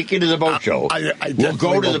I'll take you to the boat show. We'll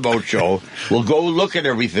go to the boat show. We'll go look at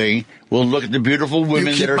everything. We'll look at the beautiful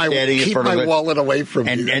women that are standing in front of it. Keep my wallet away from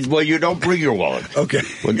you. And well, you don't bring your wallet. Okay.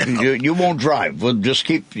 You won't drive. We'll just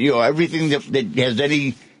keep everything that has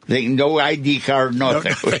anything, no ID card,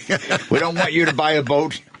 nothing. We don't want you to buy a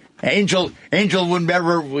boat. Angel would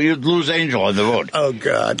never, you'd lose Angel on the boat. Oh,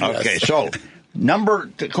 God. Yes. Okay, so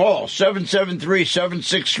number to call,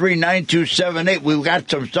 773-763-9278. We've got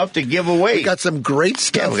some stuff to give away. We got some great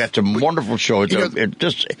stuff. Yeah, we got some wonderful shows.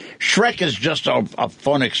 Shrek is just a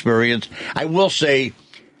fun experience. I will say,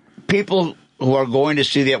 people who are going to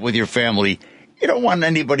see that with your family, you don't want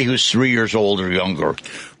anybody who's 3 years old or younger.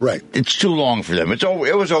 Right. It's too long for them.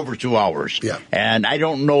 It was over 2 hours. Yeah. And I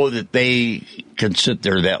don't know that they can sit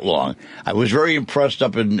there that long. I was very impressed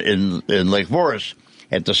up in Lake Forest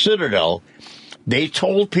at the Citadel. They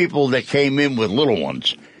told people that came in with little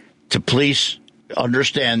ones to please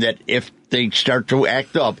understand that if they start to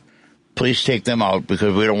act up, please take them out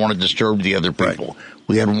because we don't want to disturb the other people. Right.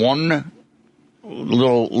 We had one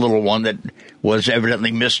little one that was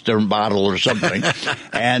evidently missed their bottle or something.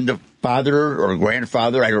 And the father or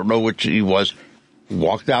grandfather, I don't know which he was,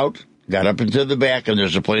 walked out, got up into the back, and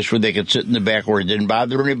there's a place where they could sit in the back where it didn't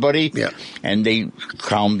bother anybody. Yeah. And they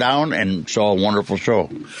calmed down and saw a wonderful show.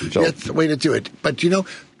 So that's the way to do it. But,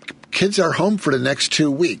 kids are home for the next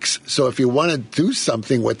 2 weeks. So if you want to do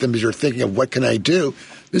something with them as you're thinking of what can I do,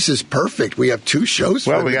 this is perfect. We have 2 shows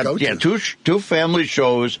for them to go to. two family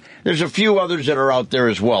shows. There's a few others that are out there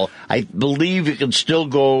as well. I believe you can still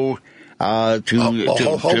go to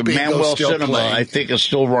Manuel Cinema. I think it's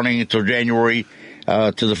still running until January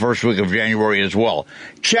to the first week of January as well.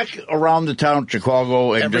 Check Around the Town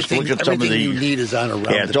Chicago and just look at some of the. Everything you need is on Around the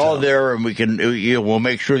Town. Yeah, it's all there, and we'll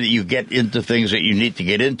make sure that you get into things that you need to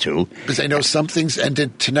get into. Because I know some things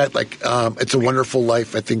ended tonight, like It's a Wonderful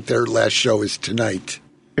Life. I think their last show is tonight.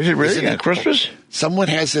 Is it really on Christmas? Someone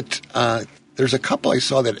has it. There's a couple I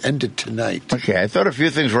saw that ended tonight. Okay, I thought a few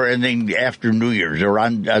things were ending after New Year's or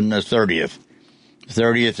on the 30th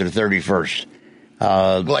or 31st.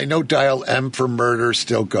 Well, I know Dial M for Murder is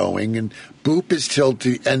still going, and Boop is till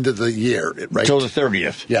the end of the year, right? Till the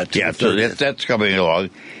 30th. Yeah, the 30th. So that's coming along.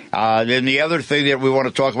 Then the other thing that we want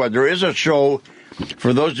to talk about, there is a show.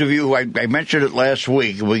 For those of you who I mentioned it last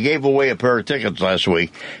week, we gave away a pair of tickets last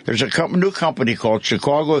week. There's a new company called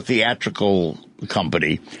Chicago Theatrical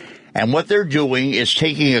Company. And what they're doing is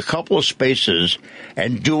taking a couple of spaces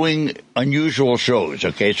and doing unusual shows,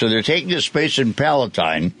 okay? So they're taking a space in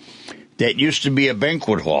Palatine that used to be a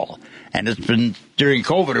banquet hall. And it's been, during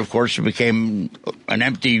COVID, of course, it became an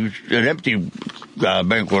empty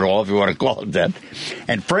banquet hall, if you want to call it that.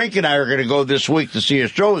 And Frank and I are going to go this week to see a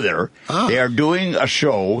show there. Oh. They are doing a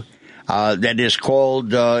show that is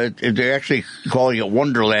called, they're actually calling it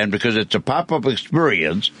Wonderland because it's a pop-up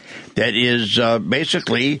experience that is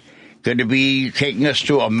basically going to be taking us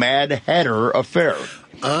to a Mad Hatter affair.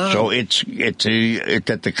 So it's at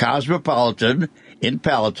the Cosmopolitan in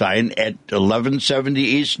Palatine at 1170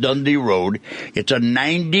 East Dundee Road. It's a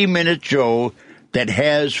 90-minute show that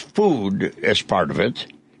has food as part of it.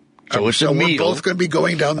 So it's a meal. We're both going to be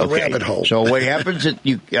going down the rabbit hole. So what happens is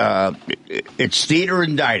it's theater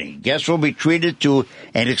and dining. Guests will be treated to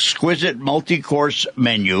an exquisite multi-course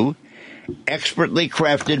menu, expertly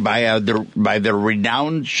crafted by the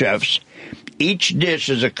renowned chefs. Each dish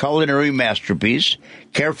is a culinary masterpiece,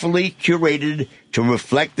 carefully curated to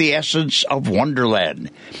reflect the essence of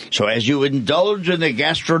Wonderland. So as you indulge in the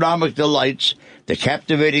gastronomic delights, the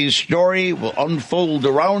captivating story will unfold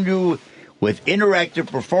around you with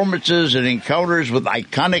interactive performances and encounters with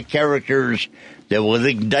iconic characters that will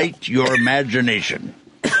ignite your imagination.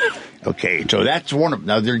 Okay, so that's one of them.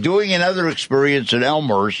 Now, they're doing another experience in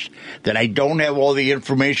Elmhurst that I don't have all the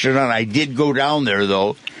information on. I did go down there,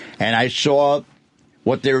 though, and I saw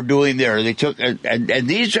what they were doing there. They took, and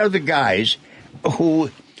these are the guys who,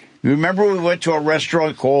 remember we went to a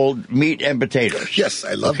restaurant called Meat and Potatoes? Yes,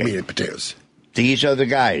 I love meat and potatoes. These are the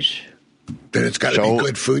guys. Then it's got to be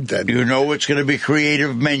good food then. You know it's going to be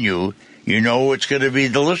creative menu. You know it's going to be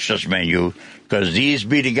delicious menu because these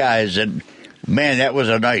be the guys that... Man, that was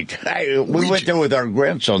a night. We went there with our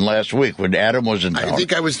grandson last week when Adam was in town. I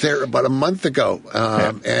think I was there about a month ago,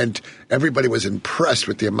 and everybody was impressed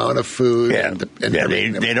with the amount of food. Yeah,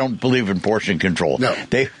 they don't believe in portion control. No.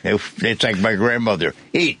 It's like my grandmother.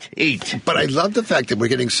 Eat. But I love the fact that we're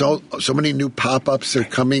getting so many new pop-ups are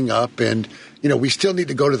coming up, and, we still need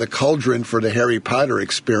to go to the Cauldron for the Harry Potter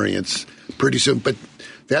experience pretty soon, but...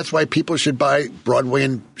 That's why people should buy Broadway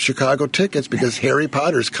and Chicago tickets because Harry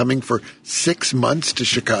Potter's coming for 6 months to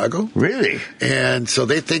Chicago. Really? And so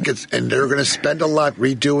they think and they're going to spend a lot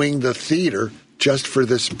redoing the theater just for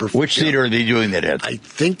this performance. Which theater are they doing that at? I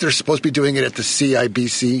think they're supposed to be doing it at the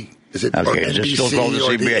CIBC. Is it okay? Is it still called the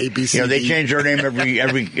CBA? They change their name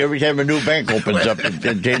every time a new bank opens up and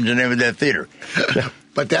change the name of that theater.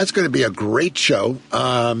 But that's going to be a great show,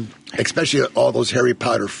 especially all those Harry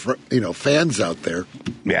Potter, fans out there.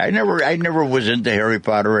 Yeah, I never was into Harry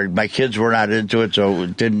Potter. My kids were not into it, so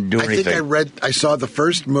it didn't do anything. I think I saw the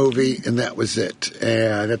first movie, and that was it,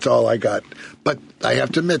 and that's all I got. But I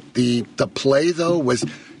have to admit, the play though was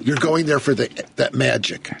you're going there for that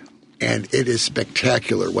magic. And it is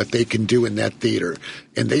spectacular what they can do in that theater.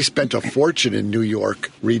 And they spent a fortune in New York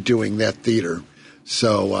redoing that theater.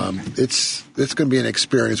 So it's going to be an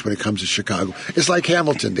experience when it comes to Chicago. It's like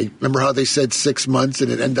Hamilton. Remember how they said 6 months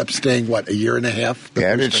and it ended up staying, a year and a half?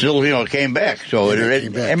 Yeah, and it still, came back. So it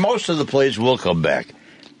came back. And most of the plays will come back.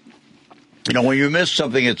 When you miss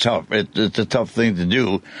something, it's tough. It's a tough thing to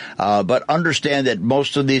do. But understand that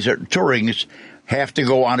most of these tourings have to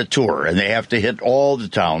go on a tour, and they have to hit all the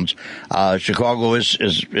towns. Chicago is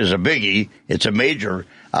a biggie. It's a major,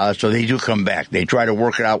 so they do come back. They try to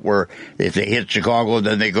work it out where if they hit Chicago,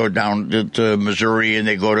 then they go down to Missouri, and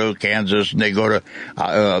they go to Kansas, and they go to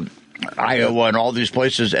Iowa, and all these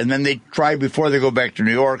places. And then they try, before they go back to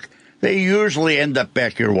New York, they usually end up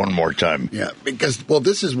back here one more time. Yeah, because,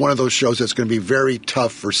 this is one of those shows that's going to be very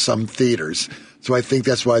tough for some theaters. So I think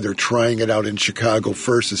that's why they're trying it out in Chicago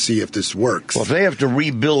first to see if this works. Well, if they have to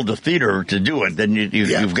rebuild a theater to do it, then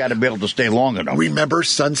you've got to be able to stay long enough. Remember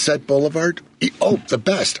Sunset Boulevard? The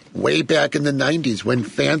best. Way back in the 90s when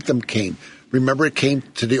Phantom came. remember it came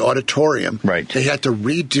to the auditorium. Right. They had to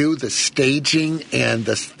redo the staging and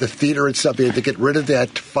the theater and stuff. They had to get rid of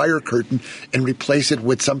that fire curtain and replace it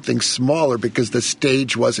with something smaller because the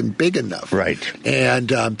stage wasn't big enough. Right. And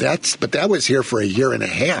but that was here for a year and a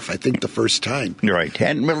half, I think, the first time. Right.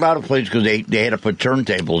 And a lot of places, because they had to put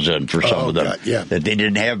turntables in for some of them God, yeah. that they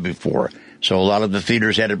didn't have before. So a lot of the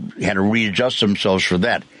theaters had to readjust themselves for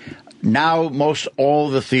that. Now, most all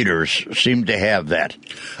the theaters seem to have that.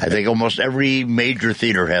 I think almost every major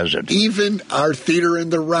theater has it. Even our theater in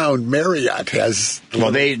the round, Marriott, has.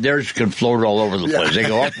 Well, theirs can float all over the place. They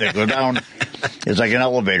go up, they go down. It's like an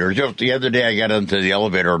elevator. Just the other day, I got into the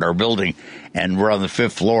elevator in our building, and we're on the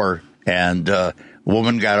 5th floor, and a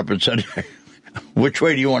woman got up and said, "Which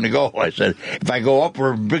way do you want to go?" I said, "If I go up,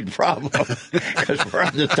 we're in a big problem because we're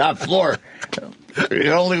on the top floor. You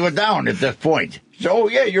can only go down at that point." So,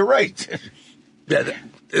 yeah, you're right. Yeah,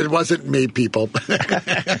 it wasn't me, people.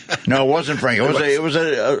 No, it wasn't Frank. It was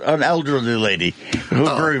an elderly lady who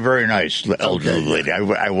was very, very nice elderly lady.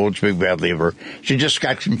 I won't speak badly of her. She just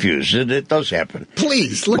got confused. It does happen.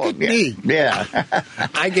 Please, look at me. Yeah.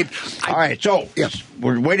 All right, so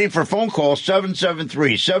we're waiting for phone call,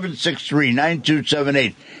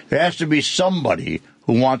 773-763-9278. There has to be somebody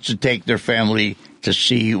who wants to take their family to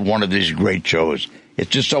see one of these great shows.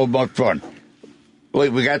 It's just so much fun. Wait,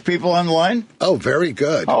 we got people on the line? Oh, very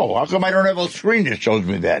good. Oh, how come I don't have a screen that shows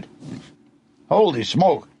me that? Holy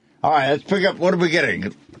smoke. All right, let's pick up. What are we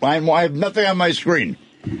getting? I have nothing on my screen.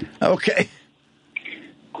 Okay.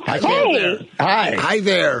 Hey. Hi. Hi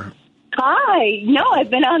there. Hi. No, I've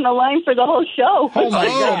been on the line for the whole show. Oh, my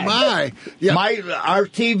God. My. Yeah. Our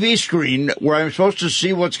TV screen, where I'm supposed to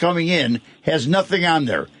see what's coming in, has nothing on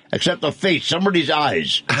there except a face, somebody's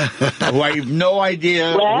eyes. Who I have no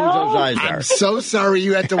idea who those eyes are. I'm so sorry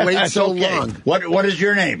you had to wait so okay. long. What is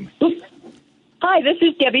your name? Hi, this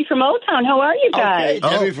is Debbie from Old Town. How are you guys?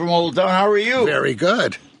 Okay, Debbie from Old Town. How are you? Very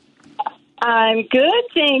good. I'm good,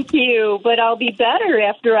 thank you. But I'll be better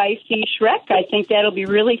after I see Shrek. I think that'll be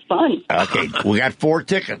really fun. Okay, we got 4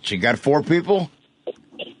 tickets. You got 4 people?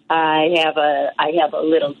 I have a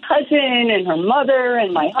little cousin and her mother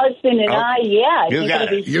and my husband and I. Yeah, you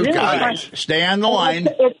got it. You got it. Stay on the line.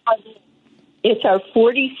 It's our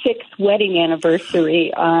 46th wedding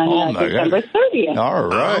anniversary on December 30th. All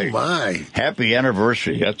right. Oh, my. Happy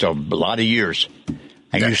anniversary. That's a lot of years.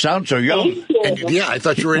 And you sound so young. And, yeah, I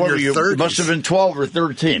thought you were in your 30s. You must have been 12 or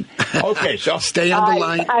 13. Okay, so stay on the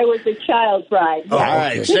line. I was a child bride. All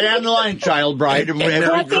right, stay on the line, child bride. And Merry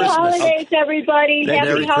Happy holidays, everybody.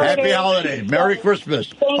 Happy holidays. Happy holidays. Merry Christmas.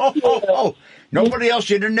 Thank you. Nobody else.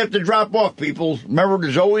 You didn't have to drop off, people. Remember,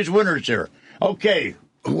 there's always winners here. Okay.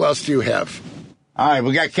 Who else do you have? All right,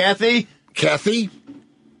 we got Kathy. Kathy?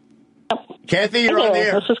 Kathy, you're on the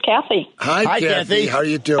air. This is Kathy. Hi, Kathy. How are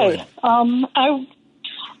you doing? Hey,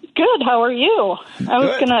 good. How are you? I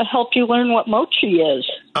was going to help you learn what mochi is.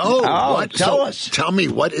 What? Tell us. Tell me,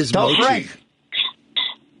 what is mochi? Frank.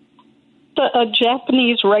 A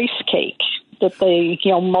Japanese rice cake that they,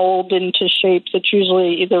 mold into shapes. It's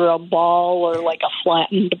usually either a ball or like a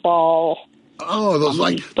flattened ball. Oh, those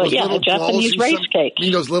little a Japanese balls rice cake. You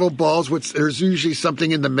mean those little balls? There's usually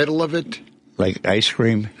something in the middle of it. Like ice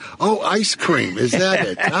cream? Oh, ice cream. Is that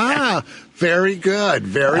it? Very good.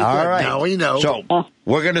 Very good. Right. Now we know. So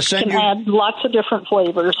we're going to send Can you. add lots of different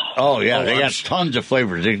flavors. Oh, yeah. They got tons of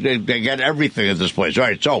flavors. They got everything at this place. All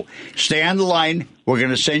right. So stay on the line. We're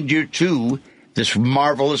going to send you to this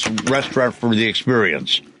marvelous restaurant for the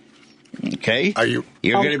experience. Okay? You're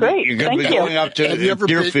going to be going up to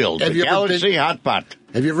Deerfield, the Galaxy Hot Pot.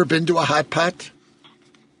 Have you ever been to a hot pot?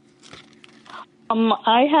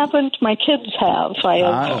 I haven't. My kids have. I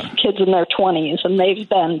have kids in their 20s, and they've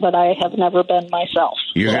been, but I have never been myself.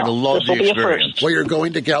 You're going to love the experience. Well, you're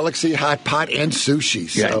going to Galaxy Hot Pot and sushi.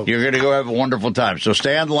 So. Yeah, you're going to go have a wonderful time. So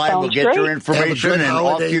stay on the line. Sounds we'll get great. your information, and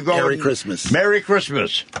off you go. Merry Christmas. Merry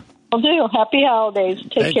Christmas. Will do. Happy holidays.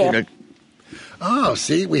 Take care. You. Oh,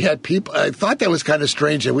 see, we had people. I thought that was kind of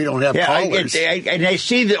strange that we don't have callers. And I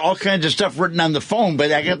see all kinds of stuff written on the phone,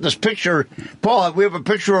 but I got this picture. Paul, we have a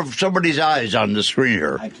picture of somebody's eyes on the screen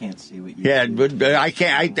here. I can't see what you. Yeah, but I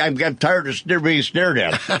can't. I'm tired of being stared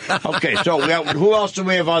at. Okay, so who else do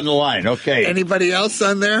we have on the line? Okay, anybody else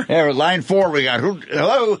on there? Yeah, line 4. We got who?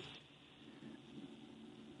 Hello.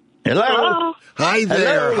 Hi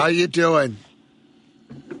there. Hello. How you doing?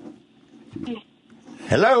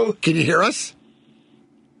 Hello. Can you hear us?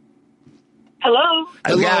 Hello?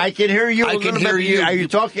 Yeah, I can hear you. I can hear you. Are you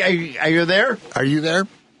talking? Are you there? Are you there?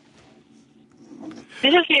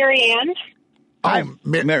 This is Mary Ann. Hi,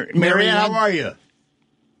 Mary Ann. How are you?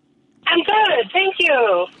 I'm good, thank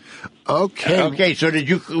you. Okay. Okay, so did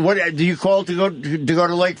you call to go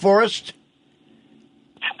to Lake Forest?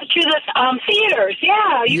 To the theaters,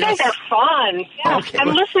 yeah. You Yes. guys are fun. Yeah, Okay.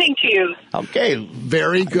 I'm listening to you. Okay.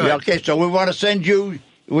 Very good. Okay, so we want to send you.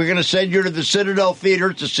 We're going to send you to the Citadel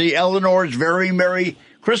Theater to see Eleanor's Very Merry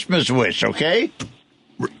Christmas Wish. Okay.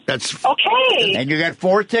 That's Okay. And you got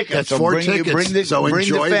 4 tickets. That's so 4 bring tickets. bring the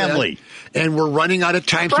enjoy family. that. And we're running out of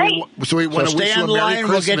time, Great. so we want to So wish stay you a Merry online.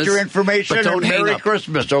 Christmas. We'll get your information. But don't and hang Merry up.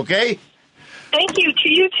 Christmas. Okay. Thank you to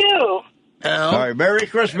you too. Al, All right. Merry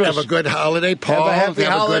Christmas. have a good holiday, Paul. Have a happy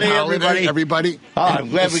holiday, everybody. Oh, I'm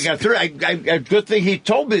glad we got through. Good thing he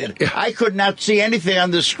told me that. Yeah. I could not see anything on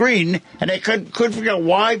the screen, and I couldn't figure out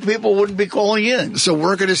why people wouldn't be calling in. So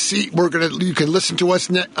we're going to see. You can listen to us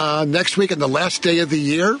next week on the last day of the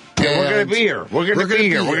year. Yeah, we're going to be here. We're going to be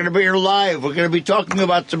here. We're going to be here live. We're going to be talking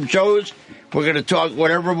about some shows. We're going to talk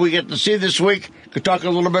whatever we get to see this week. Could talk a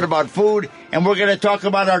little bit about food, and we're going to talk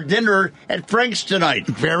about our dinner at Frank's tonight.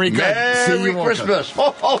 Very good. Merry See you, Walter. Christmas.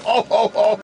 Ho, ho, ho, ho, ho.